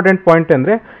ಒಂದು ಇಂಪಾರ್ಟೆಂಟ್ ಪಾಯಿಂಟ್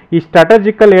ಅಂದರೆ ಈ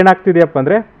ಸ್ಟ್ರಾಟಜಿಕಲ್ ಏನಾಗ್ತಿದೆಯಪ್ಪ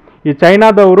ಅಂದರೆ ಈ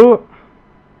ಚೈನಾದವರು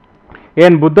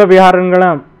ಏನು ಬುದ್ಧ ವಿಹಾರಗಳ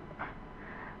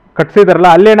ಕಟ್ಸಿದಾರಲ್ಲ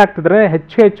ಅಲ್ಲೇನಾಗ್ತಿದ್ರೆ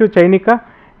ಹೆಚ್ಚು ಚೈನಿಕ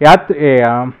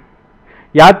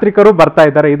ಯಾತ್ರಿಕರು ಬರ್ತಾ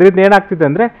ಇದ್ದಾರೆ. ಇದರಿಂದ ಏನಾಗ್ತಿದೆ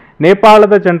ಅಂದರೆ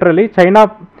ನೇಪಾಳದ ಜನರಲ್ಲಿ ಚೈನಾ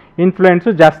ಇನ್ಫ್ಲುಯೆನ್ಸು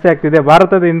ಜಾಸ್ತಿ ಆಗ್ತಿದೆ,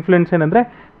 ಭಾರತದ ಇನ್ಫ್ಲುಯೆನ್ಸ್ ಏನಂದರೆ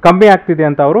ಕಮ್ಮಿ ಆಗ್ತಿದೆ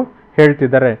ಅಂತ ಅವರು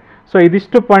ಹೇಳ್ತಿದ್ದಾರೆ. ಸೊ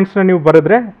ಇದಿಷ್ಟು ಪಾಯಿಂಟ್ಸ್ನ ನೀವು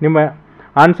ಬರೆದ್ರೆ ನಿಮ್ಮ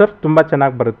ಆನ್ಸರ್ ತುಂಬ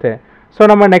ಚೆನ್ನಾಗಿ ಬರುತ್ತೆ. ಸೊ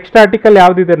ನಮ್ಮ ನೆಕ್ಸ್ಟ್ ಆರ್ಟಿಕಲ್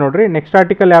ಯಾವುದಿದೆ ನೋಡ್ರಿ, ನೆಕ್ಸ್ಟ್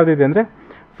ಆರ್ಟಿಕಲ್ ಯಾವುದಿದೆ ಅಂದರೆ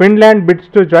Finland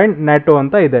beads to join NATO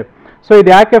ಅಂತ ಇದೆ. ಸೊ ಇದು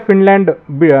ಯಾಕೆ ಫಿನ್ಲ್ಯಾಂಡ್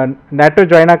ನ್ಯಾಟೋ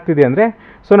ಜಾಯ್ನ್ ಆಗ್ತಿದೆ ಅಂದರೆ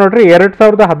ಸೊ ನೋಡ್ರಿ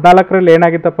 2014ರಲ್ಲಿ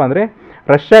ಏನಾಗಿತ್ತಪ್ಪ ಅಂದರೆ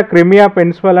ರಷ್ಯಾ ಕ್ರಿಮಿಯಾ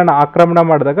ಪೆನ್ಸಿಲ್ವಾನ ಆಕ್ರಮಣ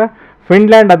ಮಾಡಿದಾಗ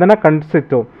ಫಿನ್ಲ್ಯಾಂಡ್ ಅದನ್ನು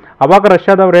ಖಂಡಿಸಿತ್ತು. ಅವಾಗ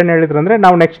ರಷ್ಯಾದವ್ರು ಏನು ಹೇಳಿದ್ರು ಅಂದರೆ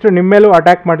ನಾವು ನೆಕ್ಸ್ಟ್ ನಿಮ್ಮ ಮೇಲೂ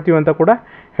ಅಟ್ಯಾಕ್ ಮಾಡ್ತೀವಿ ಅಂತ ಕೂಡ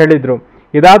ಹೇಳಿದರು.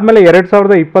 ಇದಾದಮೇಲೆ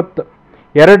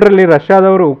 2022ರಲ್ಲಿ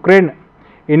ರಷ್ಯಾದವರು ಉಕ್ರೇನ್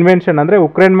ಇನ್ವೆನ್ಷನ್ ಅಂದರೆ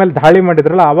ಉಕ್ರೇನ್ ಮೇಲೆ ದಾಳಿ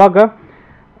ಮಾಡಿದ್ರಲ್ಲ ಆವಾಗ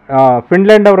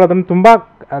ಫಿನ್ಲ್ಯಾಂಡ್ ಅವರು ಅದನ್ನು ತುಂಬ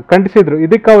ಖಂಡಿಸಿದ್ರು.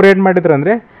 ಇದಕ್ಕೆ ಅವ್ರು ಏನು ಮಾಡಿದ್ರು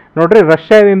ಅಂದರೆ ನೋಡ್ರಿ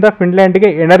ರಷ್ಯಾದಿಂದ ಫಿನ್ಲ್ಯಾಂಡ್ಗೆ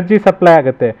ಎನರ್ಜಿ ಸಪ್ಲೈ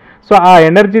ಆಗುತ್ತೆ. ಸೊ ಆ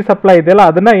ಎನರ್ಜಿ ಸಪ್ಲೈ ಇದೆಯಲ್ಲ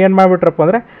ಅದನ್ನು ಏನು ಮಾಡಿಬಿಟ್ರಪ್ಪ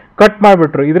ಅಂದರೆ ಕಟ್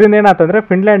ಮಾಡಿಬಿಟ್ರು. ಇದರಿಂದ ಏನಾಯ್ತಂದರೆ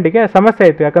ಫಿನ್ಲ್ಯಾಂಡಿಗೆ ಸಮಸ್ಯೆ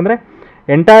ಆಯಿತು. ಯಾಕಂದರೆ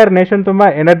ಎಂಟೈರ್ ನೇಷನ್ ತುಂಬ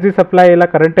ಎನರ್ಜಿ ಸಪ್ಲೈ ಇಲ್ಲ,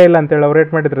 ಕರೆಂಟೇ ಇಲ್ಲ ಅಂತೇಳಿ ಅವ್ರು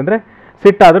ಏನು ಮಾಡಿದ್ರು ಅಂದರೆ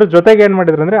ಸಿಟ್ಟಾದ್ರು. ಜೊತೆಗೆ ಏನು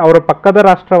ಮಾಡಿದ್ರು ಅಂದರೆ ಅವರ ಪಕ್ಕದ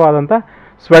ರಾಷ್ಟ್ರವಾದಂಥ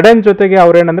ಸ್ವೆಡನ್ ಜೊತೆಗೆ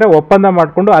ಅವ್ರೇನಂದರೆ ಒಪ್ಪಂದ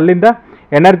ಮಾಡಿಕೊಂಡು ಅಲ್ಲಿಂದ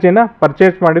ಎನರ್ಜಿನ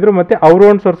ಪರ್ಚೇಸ್ ಮಾಡಿದರು ಮತ್ತು ಅವ್ರ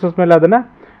ಓನ್ ಸೋರ್ಸಸ್ ಮೇಲೆ ಅದನ್ನು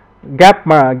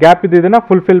ಗ್ಯಾಪ್ ಇದ್ದಿದ್ದನ್ನು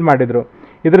ಫುಲ್ಫಿಲ್ ಮಾಡಿದರು.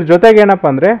 ಇದ್ರ ಜೊತೆಗೆ ಏನಪ್ಪ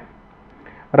ಅಂದರೆ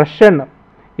ರಷ್ಯನ್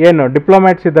ಏನು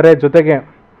ಡಿಪ್ಲೊಮ್ಯಾಟ್ಸ್ ಇದ್ದಾರೆ, ಜೊತೆಗೆ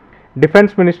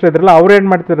ಡಿಫೆನ್ಸ್ ಮಿನಿಸ್ಟರ್ ಇದ್ರಲ್ಲ ಅವ್ರು ಏನು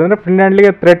ಮಾಡ್ತಿದ್ದಾರೆ ಅಂದರೆ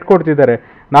ಫಿನ್ಲ್ಯಾಂಡ್ಗೆ ಥ್ರೆಟ್ ಕೊಡ್ತಿದ್ದಾರೆ,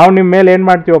 ನಾವು ನಿಮ್ಮ ಮೇಲೆ ಏನು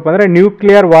ಮಾಡ್ತೀವಪ್ಪ ಅಂದರೆ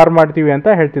ನ್ಯೂಕ್ಲಿಯರ್ ವಾರ್ ಮಾಡ್ತೀವಿ ಅಂತ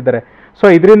ಹೇಳ್ತಿದ್ದಾರೆ. ಸೊ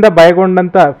ಇದರಿಂದ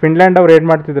ಭಯಗೊಂಡಂಥ ಫಿನ್ಲ್ಯಾಂಡ್ ಅವ್ರು ಏನು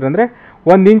ಮಾಡ್ತಿದ್ದಾರೆ ಅಂದರೆ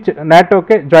 1 ಇಂಚ್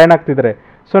ನ್ಯಾಟೋಕ್ಕೆ ಜಾಯ್ನ್ ಆಗ್ತಿದ್ದಾರೆ.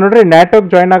 ಸೊ ನೋಡ್ರಿ ನ್ಯಾಟೋಗೆ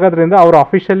ಜಾಯ್ನ್ ಆಗೋದ್ರಿಂದ ಅವರು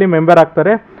ಅಫಿಷಿಯಲಿ ಮೆಂಬರ್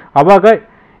ಆಗ್ತಾರೆ. ಆವಾಗ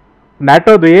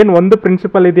ನ್ಯಾಟೋದು ಏನು ಒಂದು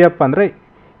ಪ್ರಿನ್ಸಿಪಲ್ ಇದೆಯಪ್ಪ ಅಂದರೆ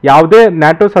ಯಾವುದೇ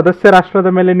ನ್ಯಾಟೋ ಸದಸ್ಯ ರಾಷ್ಟ್ರದ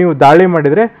ಮೇಲೆ ನೀವು ದಾಳಿ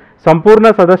ಮಾಡಿದರೆ ಸಂಪೂರ್ಣ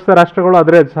ಸದಸ್ಯ ರಾಷ್ಟ್ರಗಳು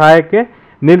ಅದರ ಸಹಾಯಕ್ಕೆ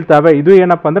ನಿಲ್ತವೆ. ಇದು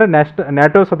ಏನಪ್ಪ ಅಂದರೆ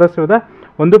ನ್ಯಾಟೋ ಸದಸ್ಯದ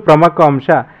ಒಂದು ಪ್ರಮುಖ ಅಂಶ.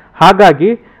 ಹಾಗಾಗಿ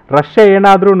ರಷ್ಯಾ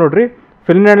ಏನಾದರೂ ನೋಡ್ರಿ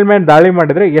ಫಿನ್ಲ್ಯಾಂಡ್ ಮೇಲೆ ದಾಳಿ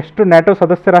ಮಾಡಿದರೆ ಎಷ್ಟು ನ್ಯಾಟೋ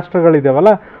ಸದಸ್ಯ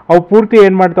ರಾಷ್ಟ್ರಗಳಿದಾವಲ್ಲ ಅವು ಪೂರ್ತಿ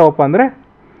ಏನು ಮಾಡ್ತಾವಪ್ಪ ಅಂದರೆ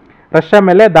ರಷ್ಯಾ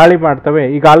ಮೇಲೆ ದಾಳಿ ಮಾಡ್ತವೆ.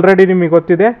 ಈಗ ಆಲ್ರೆಡಿ ನಿಮಗೆ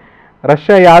ಗೊತ್ತಿದೆ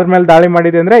ರಷ್ಯಾ ಯಾರ ಮೇಲೆ ದಾಳಿ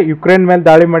ಮಾಡಿದೆ ಅಂದರೆ ಯುಕ್ರೇನ್ ಮೇಲೆ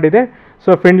ದಾಳಿ ಮಾಡಿದೆ.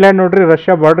 ಸೊ ಫಿನ್ಲ್ಯಾಂಡ್ ನೋಡ್ರಿ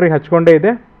ರಷ್ಯಾ ಬಾರ್ಡ್ರಿಗೆ ಹಚ್ಕೊಂಡೇ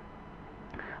ಇದೆ.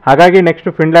 ಹಾಗಾಗಿ ನೆಕ್ಸ್ಟ್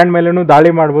ಫಿನ್ಲ್ಯಾಂಡ್ ಮೇಲೂ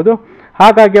ದಾಳಿ ಮಾಡ್ಬೋದು.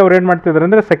 ಹಾಗಾಗಿ ಅವ್ರು ಏನು ಮಾಡ್ತಿದ್ದಾರೆ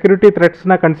ಅಂದರೆ ಸೆಕ್ಯೂರಿಟಿ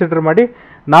ಥ್ರೆಟ್ಸ್ನ ಕನ್ಸಿಡರ್ ಮಾಡಿ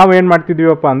ನಾವು ಏನು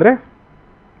ಮಾಡ್ತಿದ್ದೀವಪ್ಪ ಅಂದರೆ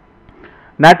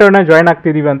ನ್ಯಾಟೋನ ಜಾಯ್ನ್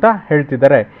ಆಗ್ತಿದ್ದೀವಿ ಅಂತ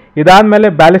ಹೇಳ್ತಿದ್ದಾರೆ. ಇದಾದಮೇಲೆ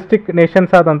ಬ್ಯಾಲಿಟಿಕ್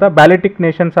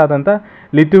ನೇಷನ್ಸ್ ಆದಂಥ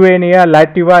ಲಿಥುವೇನಿಯಾ,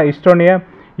 ಲ್ಯಾಟಿವಾ, ಇಸ್ಟೋನಿಯಾ,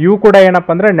 ಇವು ಕೂಡ ಏನಪ್ಪ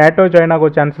ಅಂದರೆ ನ್ಯಾಟೋ ಜಾಯ್ನ್ ಆಗೋ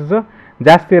ಚಾನ್ಸಸ್ಸು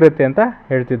ಜಾಸ್ತಿ ಇರುತ್ತೆ ಅಂತ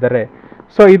ಹೇಳ್ತಿದ್ದಾರೆ.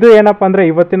 ಸೊ ಇದು ಏನಪ್ಪ ಅಂದರೆ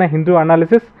ಇವತ್ತಿನ ಹಿಂದೂ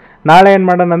ಅನಾಲಿಸಿಸ್. ನಾಳೆ ಏನು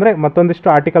ಮಾಡೋಣ ಅಂದರೆ ಮತ್ತೊಂದಿಷ್ಟು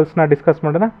ಆರ್ಟಿಕಲ್ಸ್ನ ಡಿಸ್ಕಸ್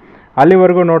ಮಾಡೋಣ.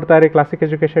 ಅಲ್ಲಿವರೆಗೂ ನೋಡ್ತಾ ಇರಿ classic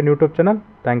education YouTube channel.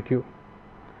 Thank you.